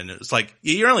policies then. It's like,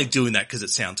 you're only doing that because it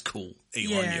sounds cool,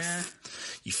 Elon,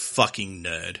 you fucking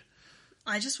nerd.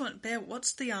 I just want,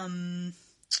 what's the, And,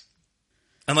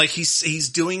 like, he's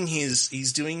doing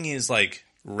his, like,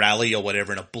 rally or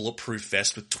whatever in a bulletproof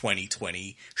vest with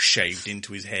 2020 shaved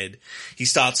into his head. He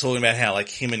starts talking about how, like,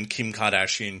 him and Kim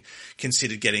Kardashian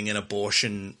considered getting an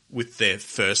abortion with their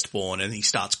firstborn, and he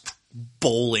starts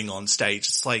bawling on stage.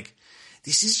 It's like,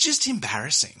 this is just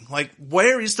embarrassing. Like,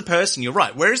 where is the person? You're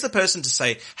right. Where is the person to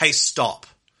say, hey, stop?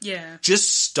 Yeah.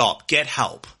 Just stop. Get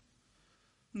help.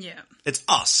 Yeah. It's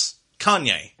us.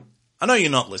 Kanye. I know you're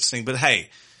not listening, but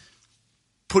hey,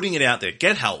 putting it out there.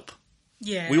 Get help.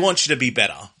 Yeah. We want you to be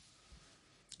better.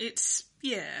 It's,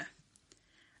 yeah.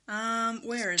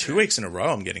 Where is 2 weeks in a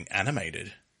row I'm getting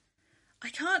animated.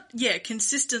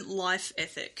 Consistent life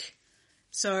ethic.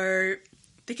 So,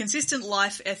 the consistent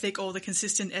life ethic, or the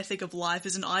consistent ethic of life,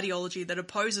 is an ideology that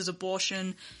opposes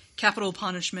abortion, capital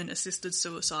punishment, assisted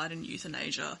suicide, and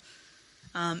euthanasia.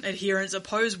 Adherents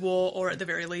oppose war, or at the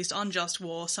very least unjust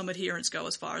war. Some adherents go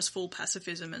as far as full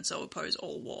pacifism and so oppose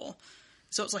all war.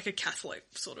 So it's like a Catholic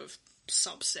sort of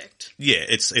subsect. Yeah,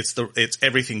 it's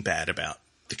everything bad about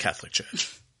the Catholic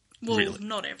Church. Well, really.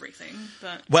 Not everything,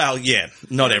 but... Well, yeah,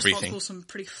 not everything. For some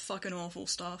pretty fucking awful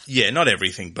stuff. Yeah, not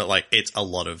everything, but, like, it's a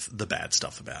lot of the bad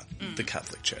stuff about the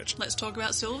Catholic Church. Let's talk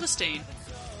about Silverstein.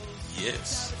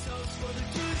 Yes.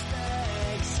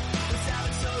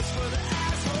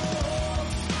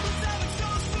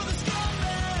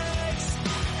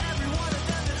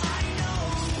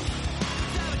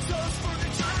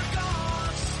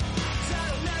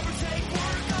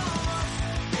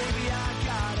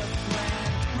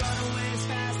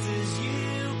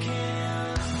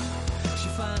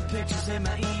 Pictures in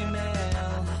my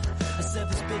email. I sent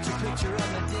this bitch a picture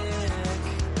of my dick.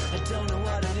 I don't know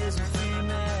what it is with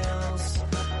females,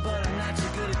 but I'm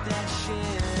that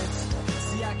shit.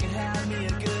 See, I could have me a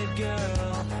good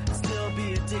girl, still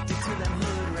be addicted to them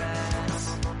hood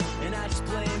rats. And I just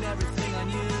blame everything on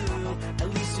you. At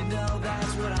least you know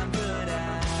that's what I'm good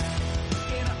at.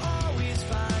 And I always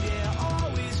find, yeah,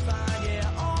 always find,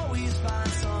 yeah, always find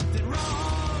something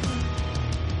wrong.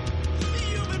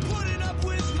 You've been putting up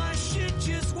with my shit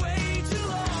just way too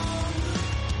long.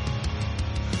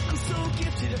 I'm so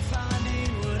gifted at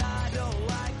finding what I don't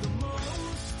like the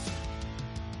most.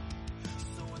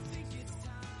 So I think it's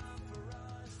time for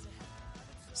us to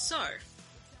have. So,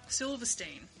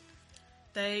 Silverstein.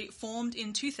 They formed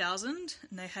in 2000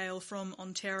 and they hail from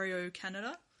Ontario,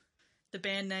 Canada. The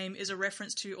band name is a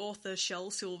reference to author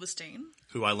Shel Silverstein.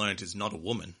 Who I learned is not a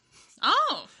woman.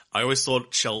 Oh! I always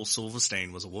thought Shel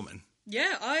Silverstein was a woman.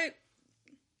 Yeah,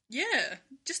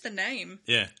 just the name.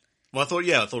 Yeah. Well, I thought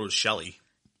it was Shelley.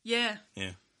 Yeah.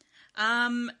 Yeah.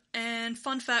 And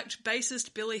fun fact,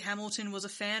 bassist Billy Hamilton was a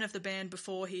fan of the band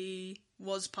before he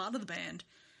was part of the band.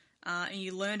 And he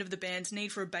learned of the band's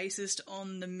need for a bassist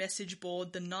on the message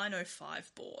board, the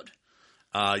 905 board.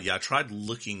 Yeah, I tried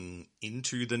looking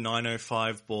into the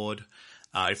 905 board.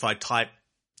 If I type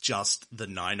just the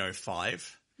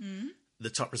 905, the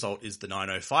top result is the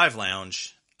 905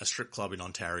 Lounge, a strip club in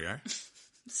Ontario.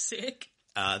 Sick.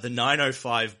 The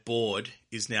 905 board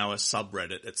is now a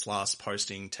subreddit. Its last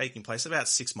posting taking place about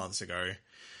 6 months ago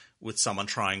with someone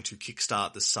trying to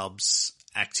kickstart the subs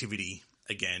activity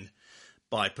again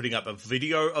by putting up a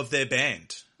video of their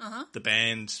band. Uh-huh. The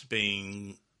band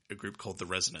being a group called The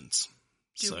Resonance.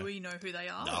 Do we know who they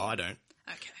are? No, I don't.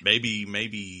 Okay. Maybe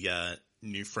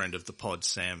new friend of the pod,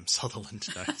 Sam Sutherland,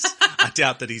 knows. I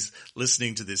doubt that he's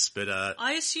listening to this, but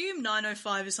I assume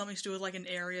 905 is something to do with like an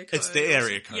area code. it's the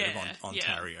area code Yeah, of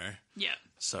Ontario. Yeah.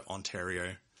 So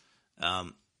Ontario.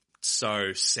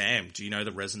 So Sam, do you know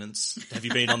The Resonance? Have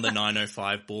you been on the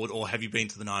 905 board, or have you been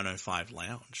to the 905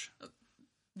 Lounge?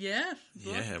 Yeah.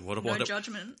 Yeah. No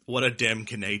judgment. What are dem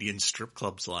Canadian strip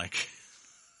clubs like?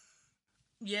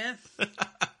 Yeah.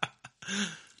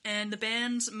 And the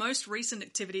band's most recent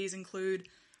activities include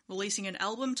releasing an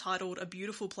album titled A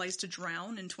Beautiful Place to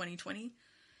Drown in 2020,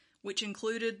 which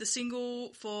included the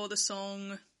single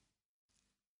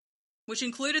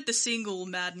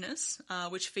Madness,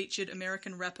 which featured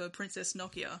American rapper Princess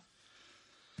Nokia.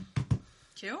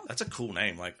 Cool. That's a cool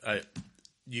name. Like,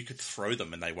 you could throw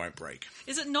them and they won't break.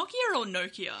 Is it Nokia or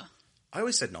Nokia? I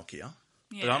always said Nokia,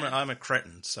 Yeah. but I'm a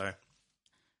cretin, so.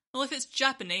 Well, if it's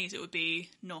Japanese, it would be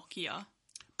Nokia.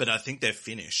 But I think they're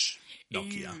Finnish,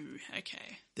 Nokia. Ooh,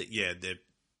 okay. They're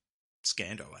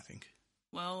Scando, I think.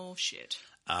 Well, shit.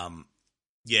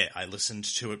 Yeah, I listened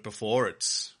to it before.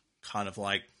 It's kind of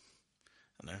like,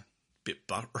 I don't know, a bit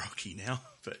butt rocky now,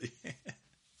 but yeah.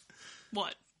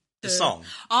 What? The song.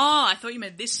 Oh, I thought you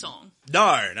meant this song.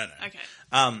 No. Okay.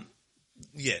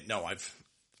 Yeah, no, I've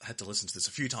had to listen to this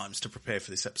a few times to prepare for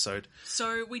this episode.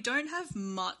 So we don't have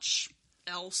much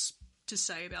else to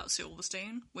say about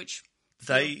Silverstein, which...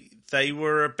 They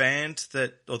were a band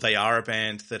they are a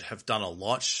band that have done a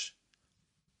lot,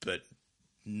 but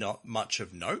not much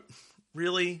of note,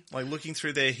 really. Like, looking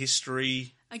through their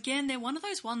history... Again, they're one of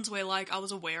those ones where, like, I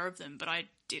was aware of them, but I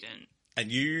didn't.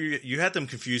 And you had them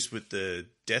confused with the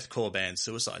deathcore band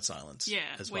Suicide Silence,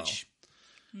 as well. Which,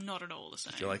 not at all the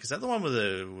same. You're like, is that the one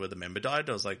where the member died?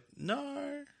 I was like,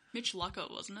 no. Mitch Lucker,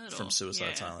 wasn't it? From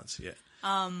Suicide Silence, yeah.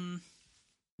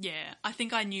 Yeah, I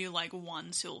think I knew, like,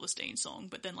 one Silverstein song,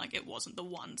 but then, like, it wasn't the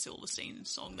one Silverstein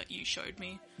song that you showed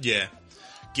me. Yeah.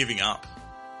 Giving Up.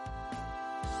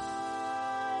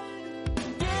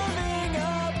 Giving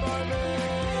up on me.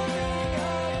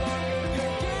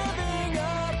 Giving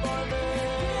up on me.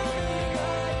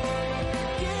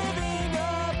 Giving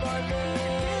up on me.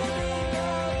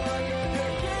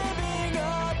 Giving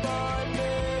up on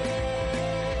me.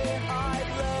 I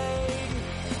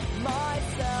laid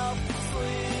myself to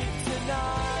sleep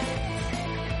tonight.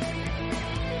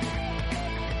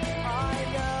 I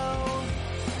know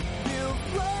you've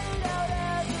played out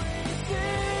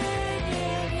everything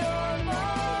in your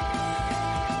mind,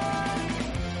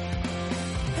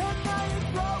 and now you're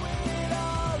throwing it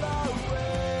all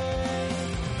away.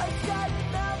 A sad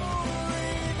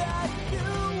memory that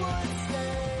you would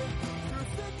say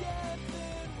through the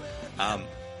dancing with.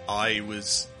 I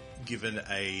was given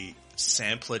a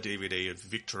sampler DVD of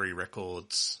Victory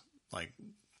Records, like,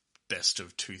 best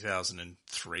of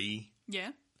 2003.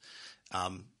 Yeah.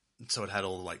 So it had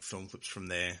all the, like, film clips from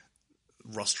their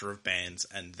roster of bands,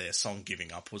 and their song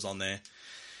Giving Up was on there.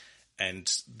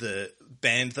 And the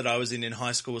band that I was in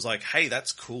high school was like, hey,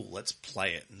 that's cool, let's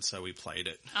play it. And so we played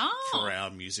it for our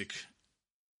music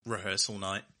rehearsal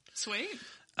night. Sweet.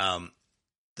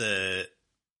 The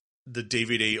the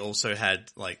DVD also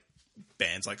had like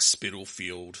bands like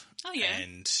Spitalfield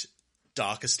and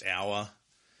Darkest Hour.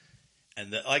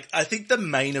 And I think the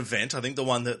main event, I think the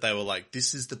one that they were like,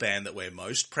 this is the band that we're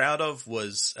most proud of,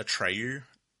 was Atreyu.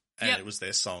 And it was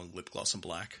their song Lip Gloss and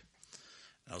Black.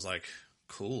 And I was like,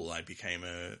 cool. I became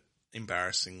a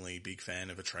embarrassingly big fan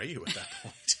of Atreyu at that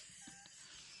point.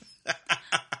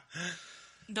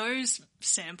 Those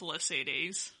sampler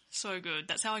CDs, so good.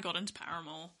 That's how I got into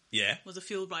Paramore. Yeah. Was a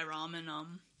Fueled by Ramen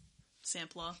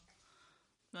sampler.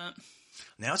 But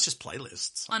Now it's just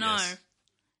playlists. I know.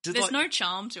 guess. There's no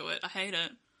charm to it. I hate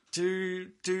it.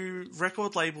 Do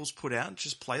record labels put out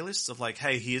just playlists of like,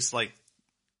 hey, here's like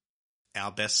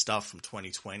our best stuff from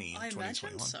 2020 and I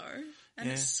 2021? imagine so. And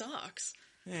it sucks.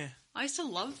 Yeah. I used to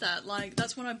love that. Like,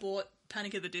 that's when I bought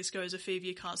Panic at the Disco as a Fever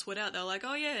You Can't Sweat Out. They were like,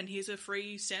 oh yeah, and here's a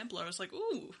free sampler. I was like,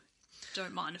 ooh,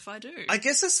 don't mind if I do. I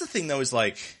guess that's the thing though, is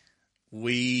like,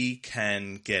 we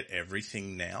can get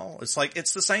everything now. It's like,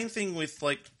 it's the same thing with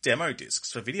like demo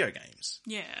discs for video games.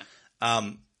 Yeah.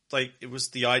 Like, it was,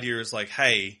 the idea is like,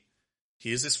 hey,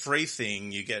 here's this free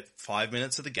thing, you get 5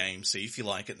 minutes of the game, see if you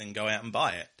like it, then go out and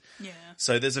buy it. Yeah.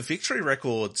 So there's a Victory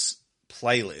Records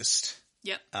playlist,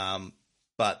 Yep.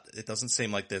 but it doesn't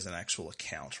seem like there's an actual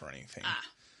account or anything.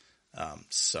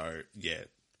 So, yeah,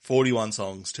 41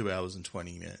 songs, 2 hours and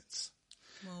 20 minutes.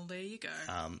 Well, there you go.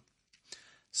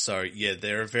 So, yeah,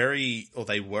 they were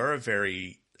a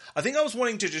very... I think I was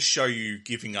wanting to just show you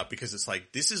Giving Up because it's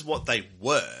like, this is what they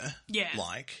were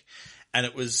like. And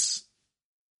it was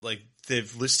like,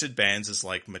 they've listed bands as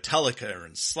like Metallica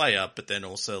and Slayer, but then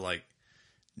also like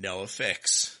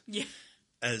NoFX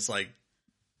as like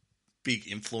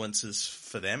big influences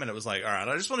for them. And it was like, all right,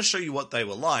 I just want to show you what they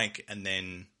were like and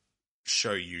then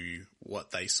show you what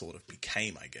they sort of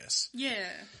became, I guess. Yeah.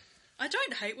 I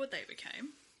don't hate what they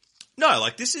became. No,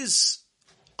 like this is...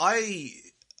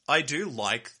 I do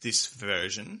like this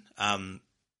version.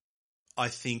 I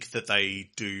think that they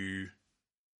do...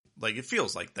 Like, it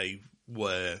feels like they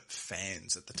were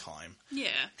fans at the time. Yeah.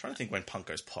 I'm trying to think when Punk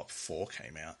Goes Pop 4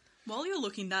 came out. While you're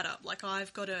looking that up, like,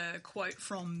 I've got a quote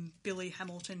from Billy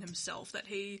Hamilton himself that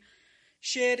he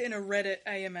shared in a Reddit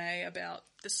AMA about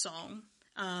the song.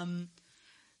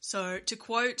 So, to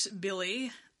quote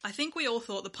Billy... I think we all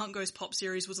thought the Punk Goes Pop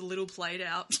series was a little played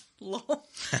out, lol.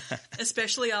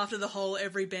 Especially after the whole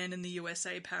Every Band in the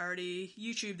USA parody.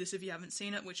 YouTube this if you haven't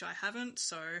seen it, which I haven't,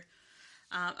 so...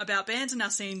 about bands in our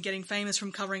scene getting famous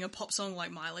from covering a pop song like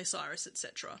Miley Cyrus,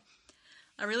 etc.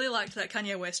 I really liked that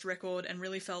Kanye West record and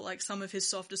really felt like some of his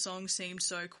softer songs seemed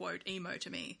so, quote, emo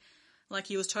to me. Like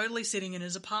he was totally sitting in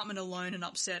his apartment alone and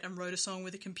upset and wrote a song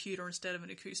with a computer instead of an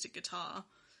acoustic guitar.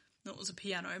 It was a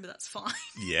piano, but that's fine.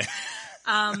 Yeah.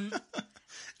 And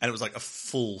it was like a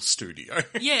full studio.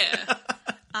 Yeah.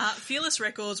 Fearless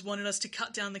Records wanted us to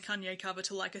cut down the Kanye cover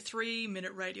to like a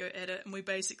 3-minute radio edit, and we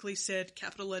basically said,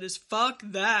 capital letters, fuck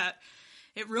that.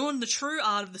 It ruined the true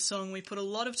art of the song. We put a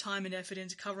lot of time and effort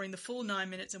into covering the full 9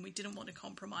 minutes, and we didn't want to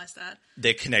compromise that.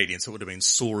 They're Canadian, so it would have been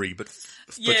sorry, but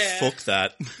fuck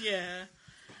that. Yeah.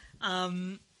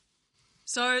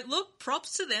 So, look,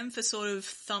 props to them for sort of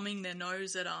thumbing their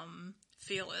nose at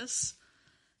Fearless.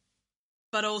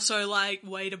 But also, like,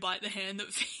 way to bite the hand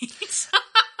that feeds.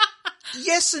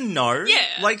 Yes and no. Yeah.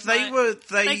 Like, they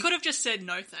could have just said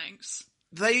no thanks.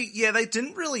 They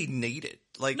didn't really need it.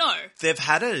 Like, no. They've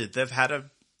had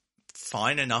a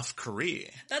fine enough career.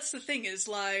 That's the thing is,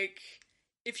 like,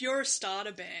 if you're a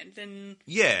starter band, then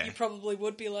yeah, you probably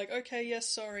would be like, okay, yes,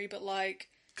 sorry, but like...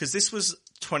 Because this was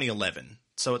 2011.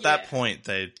 So at that point,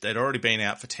 they'd already been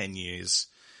out for 10 years.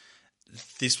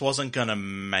 This wasn't going to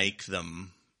make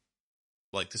them...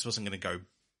 Like, this wasn't going to go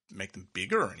make them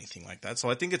bigger or anything like that.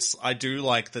 So I think I do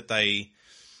like that they...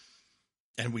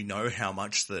 And we know how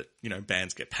much that,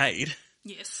 bands get paid.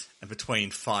 Yes. And between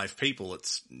 5 people,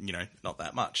 it's, not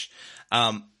that much.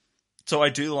 So I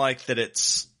do like that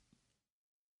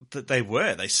that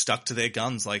they stuck to their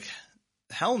guns. Like,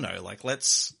 hell no. Like,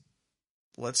 let's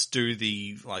do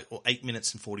the, 8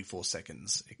 minutes and 44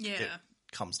 seconds. It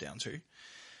comes down to.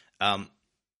 I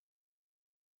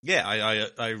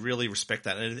really respect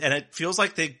that. And it feels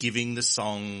like they're giving the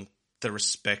song the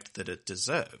respect that it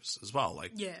deserves as well.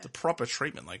 Like, the proper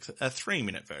treatment, like a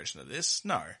 3-minute version of this.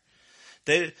 No.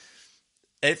 It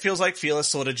feels like Fearless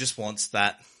sort of just wants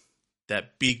that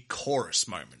big chorus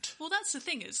moment. Well, that's the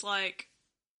thing is, like,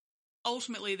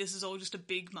 ultimately this is all just a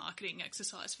big marketing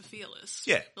exercise for Fearless.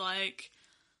 Yeah. Like,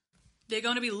 they're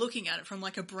going to be looking at it from,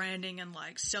 like, a branding and,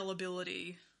 like,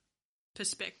 sellability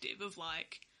perspective of,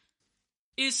 like,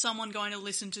 is someone going to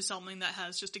listen to something that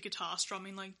has just a guitar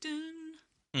strumming, like, dun,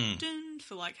 dun,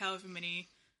 for, like, however many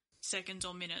seconds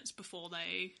or minutes before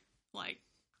they like,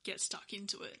 get stuck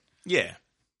into it. Yeah.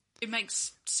 It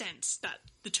makes sense that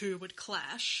the two would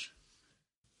clash.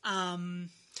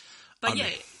 But yeah,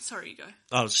 sorry, you go.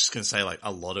 I was just going to say, like,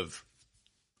 a lot of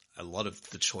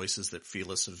the choices that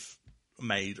Fearless have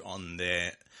made on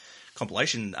their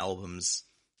compilation albums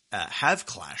have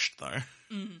clashed, though.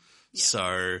 Yeah.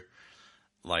 So,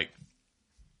 like,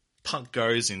 Punk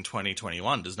Goes in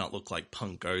 2021 does not look like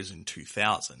Punk Goes in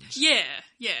 2000. Yeah.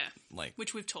 Like,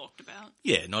 Which we've talked about.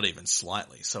 yeah, not even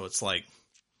slightly. So it's like,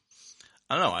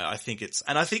 I don't know. I think it's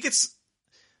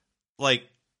like,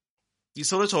 you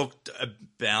sort of talked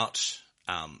about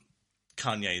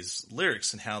Kanye's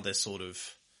lyrics and how they're sort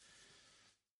of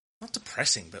not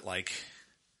depressing, but like,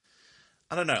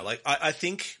 I don't know. Like, I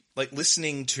think like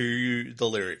listening to the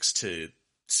lyrics to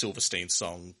Silverstein's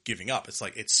song "Giving Up," it's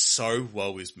like, it's so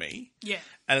woe is me. Yeah.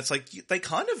 And it's like, it's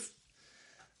kind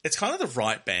of the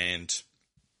right band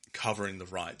covering the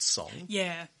right song.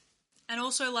 Yeah. And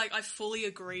also, like, I fully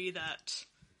agree that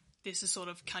this is sort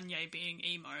of Kanye being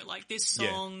emo. Like, this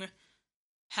song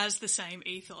has the same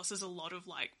ethos as a lot of,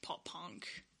 like, pop punk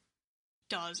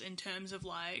does in terms of,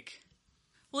 like,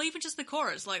 well, even just the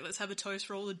chorus. Like, let's have a toast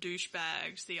for all the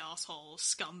douchebags, the assholes,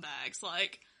 scumbags.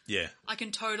 Like, Yeah. I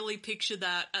can totally picture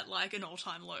that at, like, an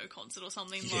all-time low concert or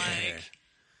something. Yeah. Like,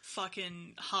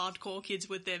 fucking hardcore kids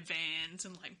with their vans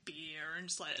and, like, beer and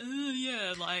just like,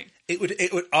 yeah, like... It would,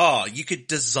 you could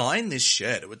design this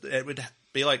shirt. It would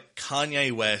be like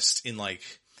Kanye West in like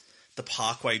the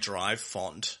Parkway Drive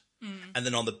font. And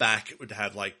then on the back it would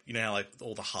have like, you know how like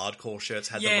all the hardcore shirts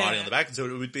had the writing on the back? And so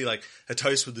it would be like a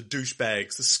toast with the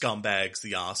douchebags, the scumbags,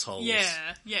 the assholes.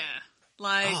 Yeah.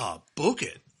 Like... book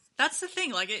it. That's the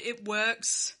thing, like, it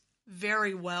works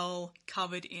very well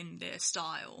covered in their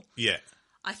style. Yeah.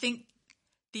 I think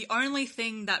the only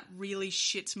thing that really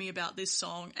shits me about this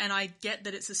song, and I get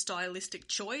that it's a stylistic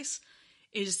choice,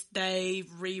 is they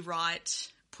rewrite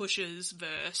Pusha's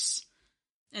verse.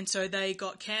 And so they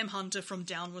got Cam Hunter from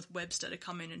Down with Webster to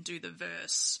come in and do the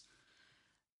verse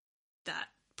that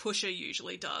Pusha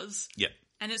usually does. Yep.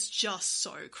 And it's just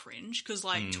so cringe, because,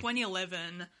 like,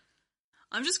 2011,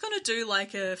 I'm just gonna do,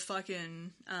 like, a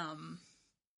fucking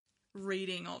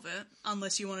reading of it,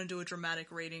 unless you want to do a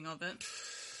dramatic reading of it.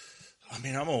 I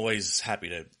mean, I'm always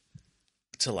happy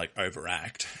to like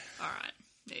overact. All right,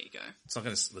 there you go. It's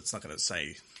not gonna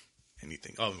say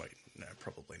anything. Oh wait, no,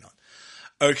 probably not.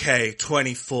 Okay,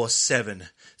 24/7,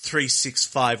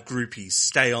 365 groupies,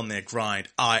 stay on their grind.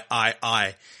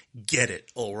 I get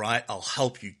it, alright? I'll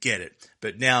help you get it.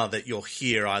 But now that you're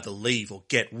here, either leave or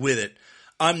get with it.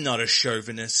 I'm not a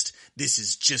chauvinist. This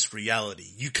is just reality.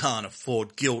 You can't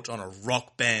afford guilt on a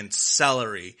rock band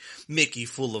salary. Mickey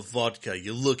full of vodka.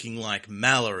 You're looking like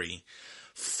Mallory.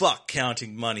 Fuck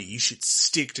counting money. You should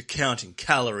stick to counting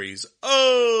calories.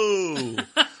 Oh!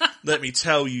 Let me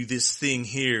tell you, this thing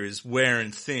here is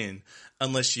wearing thin.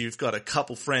 Unless you've got a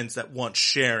couple friends that want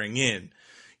sharing in.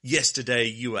 Yesterday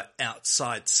you were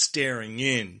outside staring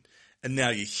in. And now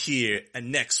you're here.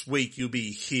 And next week you'll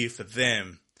be here for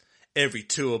them. Every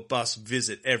tour bus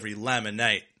visit, every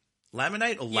laminate.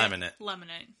 Laminate or laminate?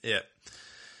 Laminate. Yeah.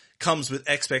 Comes with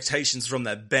expectations from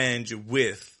that band you're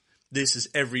with. This is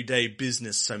everyday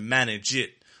business, so manage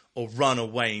it. Or run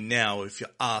away now if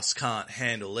your ass can't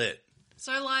handle it.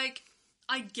 So, like,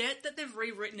 I get that they've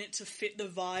rewritten it to fit the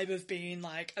vibe of being,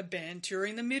 like, a band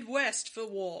touring the Midwest for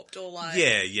Warped, or, like...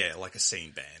 Yeah, like a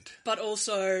scene band. But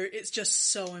also, it's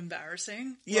just so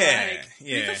embarrassing. Yeah, like,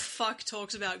 who the fuck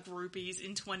talks about groupies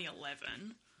in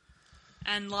 2011?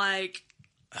 And, like...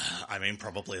 I mean,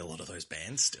 probably a lot of those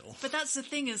bands still. But that's the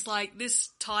thing, is, like, this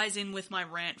ties in with my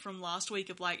rant from last week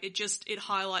of, like, it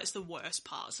highlights the worst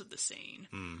parts of the scene.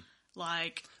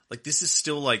 Like, this is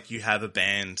still, like, you have a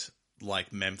band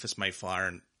like Memphis Mayfire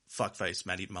and fuckface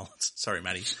Maddie Mullins. Sorry,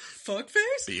 Maddie.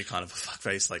 fuckface? But you're kind of a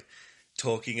fuckface, like,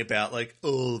 talking about, like,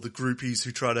 oh, the groupies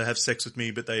who try to have sex with me,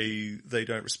 but they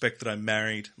don't respect that I'm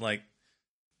married. Like,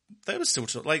 they were still,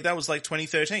 like, that was, like,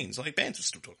 2013. So, like, bands were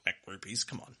still talking about groupies.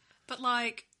 Come on. But,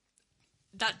 like,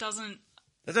 that doesn't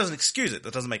excuse it.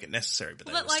 That doesn't make it necessary, but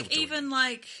they were still doing even, it.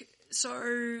 like,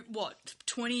 so, what,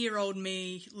 20-year-old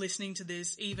me listening to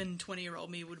this, even 20-year-old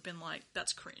me would have been like,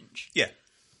 that's cringe. Yeah.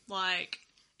 Like,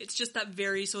 it's just that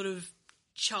very sort of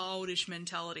childish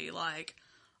mentality, like,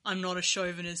 I'm not a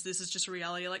chauvinist, this is just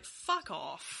reality. Like, fuck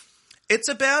off. It's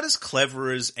about as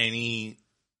clever as any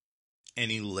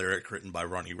lyric written by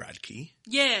Ronnie Radke.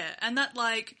 Yeah, and that,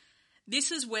 like,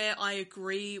 this is where I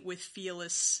agree with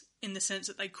Fearless in the sense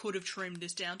that they could have trimmed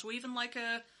this down to even, like,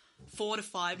 a 4 to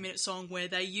 5 minute song where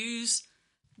they use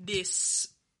this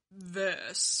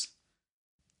verse.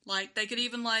 Like, they could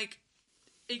even, like,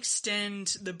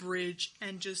 extend the bridge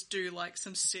and just do like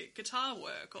some sick guitar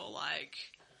work or like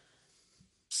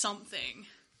something.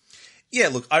 Yeah,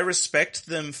 look, I respect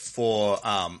them for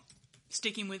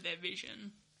Sticking with their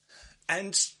vision.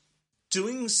 and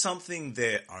doing something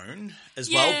their own as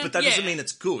well, but that doesn't mean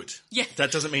it's good. Yeah.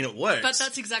 That doesn't mean it works. But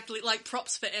that's exactly, like,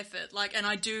 props for effort. Like, and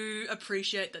I do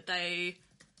appreciate that they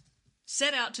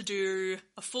set out to do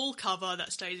a full cover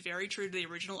that stays very true to the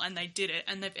original, and they did it,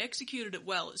 and they've executed it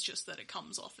well. It's just that it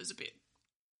comes off as a bit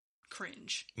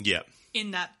cringe Yeah.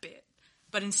 in that bit.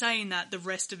 But in saying that, the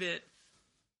rest of it,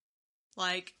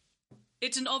 like,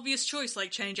 it's an obvious choice,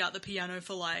 like, change out the piano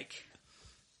for, like,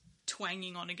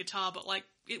 twanging on a guitar, but, like,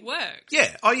 it works.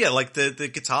 Yeah. Oh, yeah, like the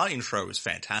guitar intro is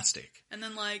fantastic. And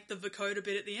then, like, the vocoder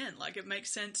bit at the end. Like, it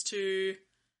makes sense to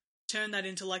turn that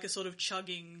into, like, a sort of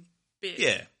chugging bit.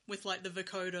 Yeah. With, like, the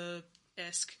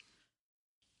vocoder-esque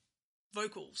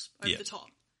vocals over Yeah. the top.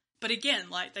 But again,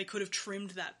 like, they could have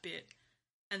trimmed that bit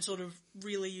and sort of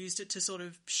really used it to sort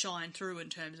of shine through in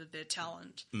terms of their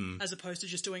talent, as opposed to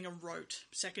just doing a rote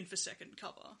second-for-second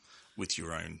cover. With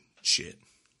your own shit.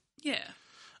 Yeah.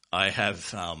 I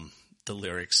have the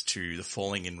lyrics to the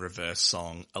Falling in Reverse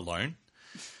song Alone.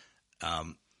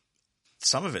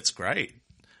 Some of it's great.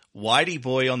 Whitey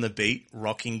boy on the beat,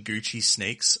 rocking Gucci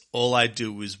sneaks. All I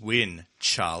do is win,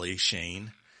 Charlie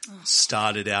Sheen.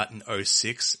 Started out in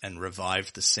 06 and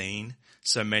revived the scene.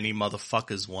 So many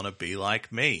motherfuckers want to be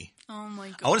like me. Oh my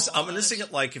god. I'm going to sing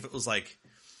it like if it was like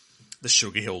the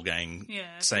Sugar Hill Gang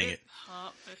saying it.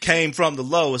 Okay. Came from the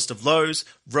lowest of lows,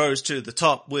 rose to the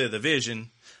top with a vision.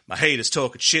 My haters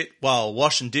talking shit while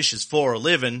washing dishes for a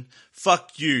living.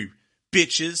 Fuck you,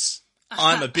 bitches.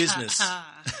 I'm a business.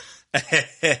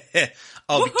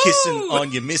 I'll be kissing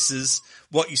on your missus.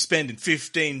 What you spend in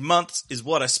 15 months is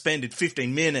what I spend in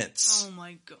 15 minutes. Oh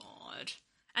my god.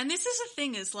 And this is the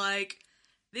thing, is like,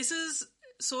 this is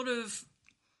sort of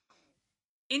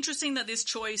interesting that this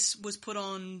choice was put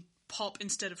on pop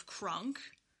instead of crunk.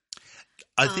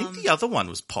 I think the other one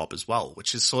was pop as well,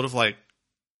 which is sort of like,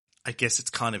 I guess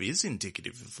it kind of is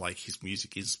indicative of like his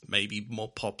music is maybe more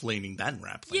pop leaning than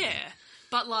rap leaning. Yeah,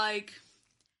 but like,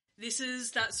 this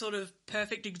is that sort of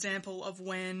perfect example of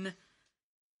when,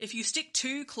 if you stick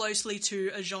too closely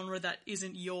to a genre that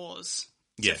isn't yours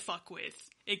to fuck with,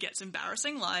 it gets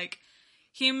embarrassing. Like,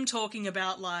 him talking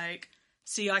about like,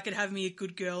 see, I could have me a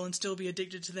good girl and still be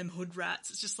addicted to them hood rats.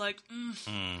 It's just like,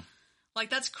 like,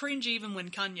 that's cringe even when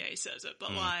Kanye says it,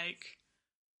 but like,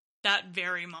 that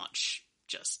very much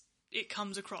just, it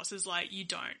comes across as like, you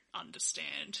don't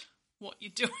understand what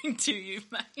you're doing, do you,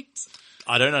 mate?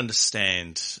 I don't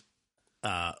understand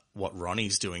what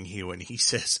Ronnie's doing here when he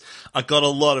says, I got a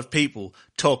lot of people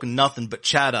talking nothing but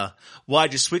chatter.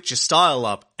 Why'd you switch your style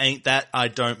up? Ain't that I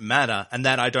don't matter, and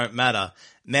that I don't matter.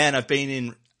 Man, I've been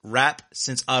in rap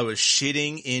since I was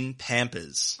shitting in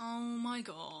Pampers. Oh my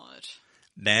god.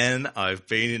 Man, I've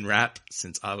been in rap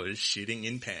since I was shitting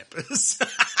in Pampers.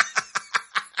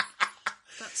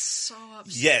 That's so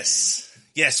upsetting.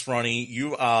 Yes, Ronnie,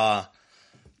 you are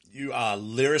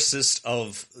lyricist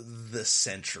of the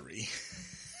century.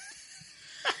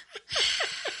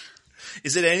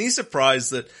 Is it any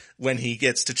surprise that when he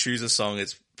gets to choose a song,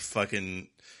 it's fucking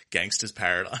Gangsta's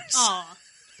Paradise? Oh.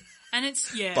 And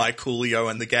it's, yeah. By Coolio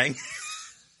and the gang?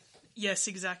 Yes,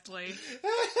 exactly.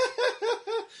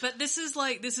 But this is,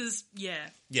 this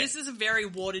is a very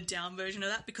watered down version of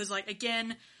that, because, like,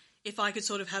 again, if I could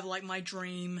sort of have, like, my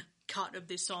dream cut of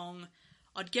this song,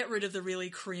 I'd get rid of the really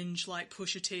cringe, like,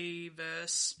 Pusha T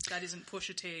verse that isn't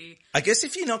Pusha T. I guess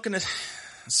if you're not going to...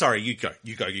 Sorry, you go.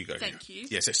 Thank you.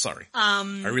 Yes, sorry.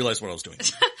 I realised what I was doing.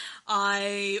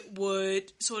 I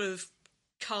would sort of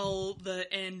cull the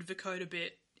end vocoder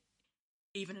bit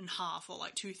even in half, or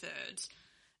like 2/3,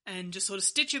 and just sort of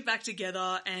stitch it back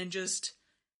together and just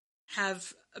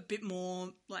have a bit more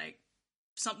like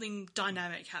something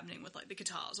dynamic happening with like the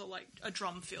guitars, or like a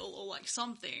drum fill, or like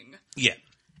something. Yeah.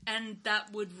 And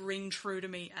that would ring true to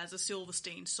me as a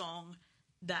Silverstein song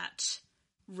that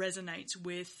resonates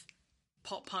with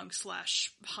pop punk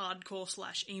 /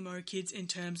 hardcore / emo kids in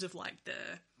terms of like the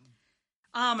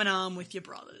arm in arm with your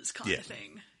brothers kind of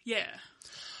thing. Yeah.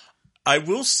 I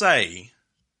will say,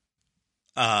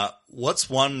 what's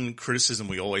one criticism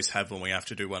we always have when we have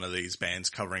to do one of these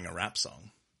bands covering a rap song?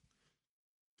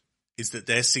 Is that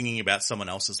they're singing about someone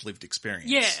else's lived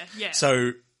experience. Yeah.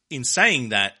 So in saying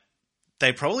that,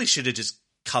 they probably should have just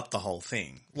cut the whole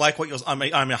thing. Like what I'm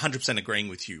 100% agreeing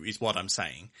with you is what I'm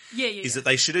saying. Yeah. Is that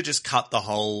they should have just cut the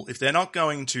whole, if they're not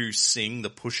going to sing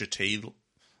the Pusha T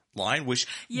line, which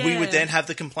we would then have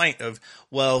the complaint of,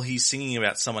 well, he's singing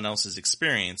about someone else's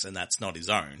experience and that's not his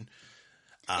own.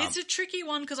 It's a tricky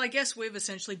one because I guess we've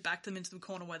essentially backed them into the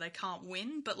corner where they can't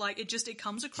win, but like it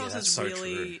comes across that's as so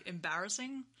really true.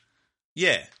 embarrassing.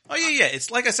 Yeah. Oh, yeah.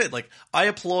 It's like I said, like, I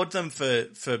applaud them for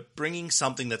bringing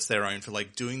something that's their own, for,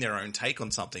 like, doing their own take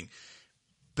on something.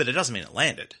 But it doesn't mean it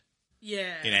landed,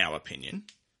 Yeah. in our opinion.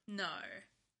 No.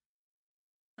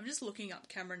 I'm just looking up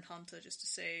Cameron Hunter just to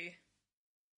see.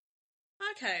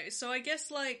 Okay, so I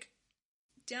guess, like,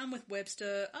 Down with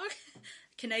Webster,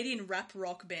 Canadian rap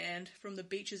rock band from the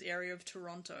beaches area of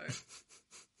Toronto.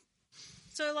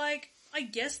 So, like, I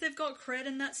guess they've got cred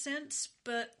in that sense,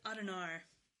 but I don't know.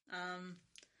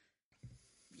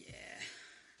 Yeah.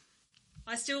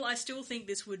 I still think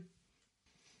this would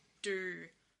do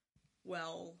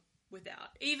well without.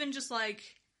 Even just, like,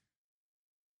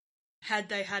 had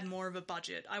they had more of a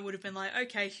budget, I would have been like,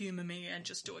 okay, humour me and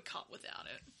just do a cut without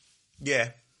it.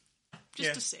 Yeah.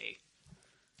 Just to see.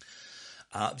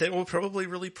 They were probably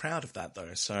really proud of that,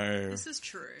 though. So This is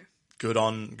true. good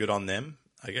on them,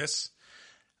 I guess.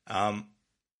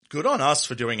 Good on us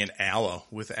for doing an hour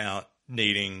without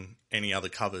needing any other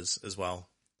covers as well.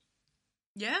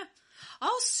 Yeah.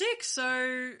 Oh, sick.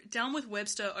 So, Down with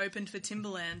Webster opened for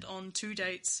Timbaland on 2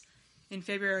 dates in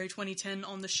February 2010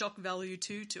 on the Shock Value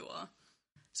 2 tour.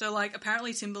 So, like,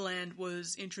 apparently Timbaland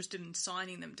was interested in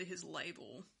signing them to his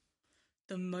label,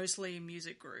 the Mostly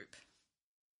Music Group.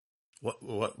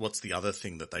 What's the other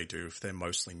thing that they do if they're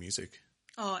mostly music?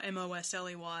 Oh,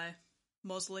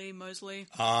 Mosley. Mosley.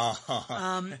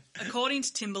 Ah. According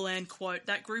to Timbaland, quote,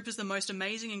 that group is the most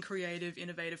amazing and creative,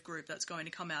 innovative group that's going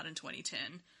to come out in 2010.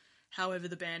 However,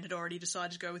 the band had already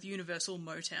decided to go with Universal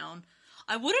Motown.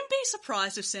 I wouldn't be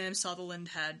surprised if Sam Sutherland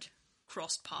had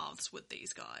crossed paths with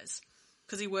these guys.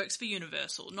 Because he works for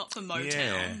Universal, not for Motown,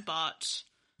 Yeah. but...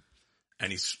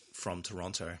 And he's from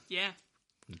Toronto. Yeah,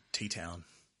 T-Town.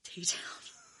 T-Town.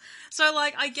 So,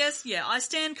 like, I guess, yeah, I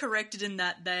stand corrected in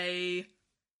that they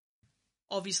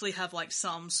obviously have, like,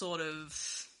 some sort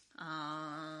of,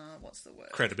 what's the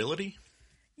word? Credibility?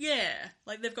 Yeah,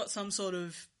 like, they've got some sort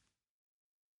of,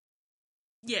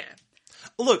 yeah.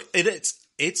 Look,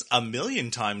 it's a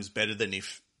million times better than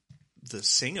if the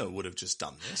singer would have just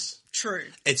done this. True.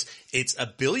 It's a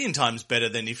billion times better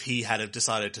than if he had have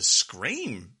decided to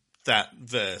scream that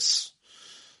verse.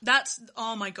 That's,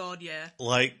 oh my god, yeah.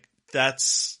 Like,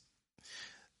 that's...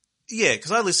 Yeah,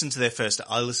 because I listened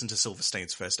to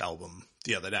Silverstein's first album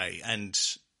the other day, and,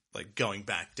 like, going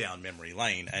back down memory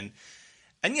lane, and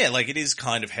yeah, like, it is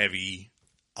kind of heavy,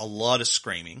 a lot of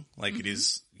screaming, like, it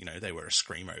is, you know, they were a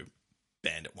screamo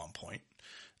band at one point.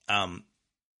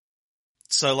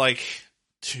 So, like,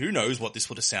 who knows what this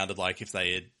would have sounded like if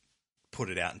they had put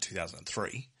it out in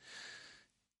 2003,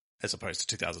 as opposed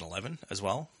to 2011 as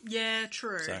well. Yeah,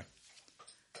 true. So...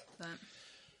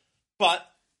 But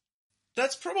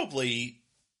that's probably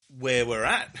where we're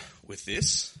at with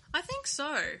this. I think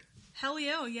so. Hell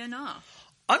yeah or yeah nah.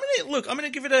 I'm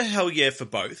gonna give it a hell yeah for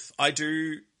both. I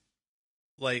do,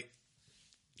 like,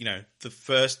 you know,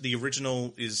 the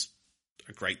original is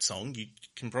a great song. You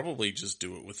can probably just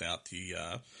do it without the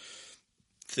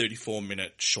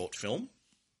 34-minute short film,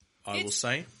 I will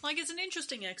say. Like, it's an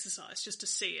interesting exercise just to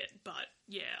see it, but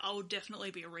yeah, I will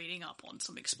definitely be reading up on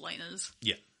some explainers.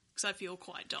 Yeah. Because I feel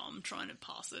quite dumb trying to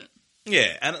pass it.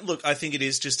 Yeah, and look, I think it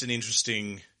is just an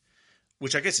interesting,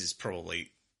 which I guess is probably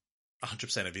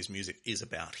 100% of his music is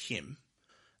about him.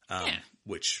 Yeah.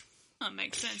 Which... That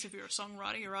makes sense. If you're a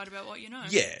songwriter, you write about what you know.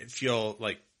 Yeah, if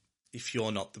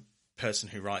you're not the person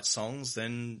who writes songs,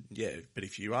 then yeah, but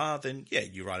if you are, then yeah,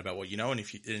 you write about what you know, and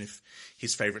if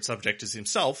his favourite subject is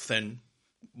himself, then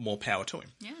more power to him.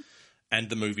 Yeah. And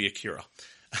the movie Akira.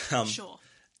 Sure.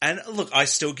 And look, I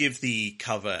still give the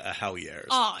cover a hell yeah.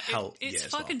 It's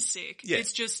fucking sick. Yeah.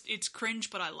 It's cringe,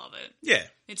 but I love it. Yeah.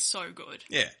 It's so good.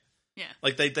 Yeah. Yeah.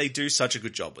 Like, they do such a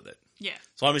good job with it. Yeah.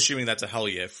 So I'm assuming that's a hell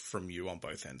yeah from you on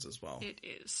both ends as well. It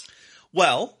is.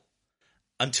 Well,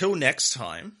 until next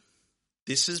time,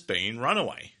 this has been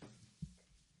Runaway.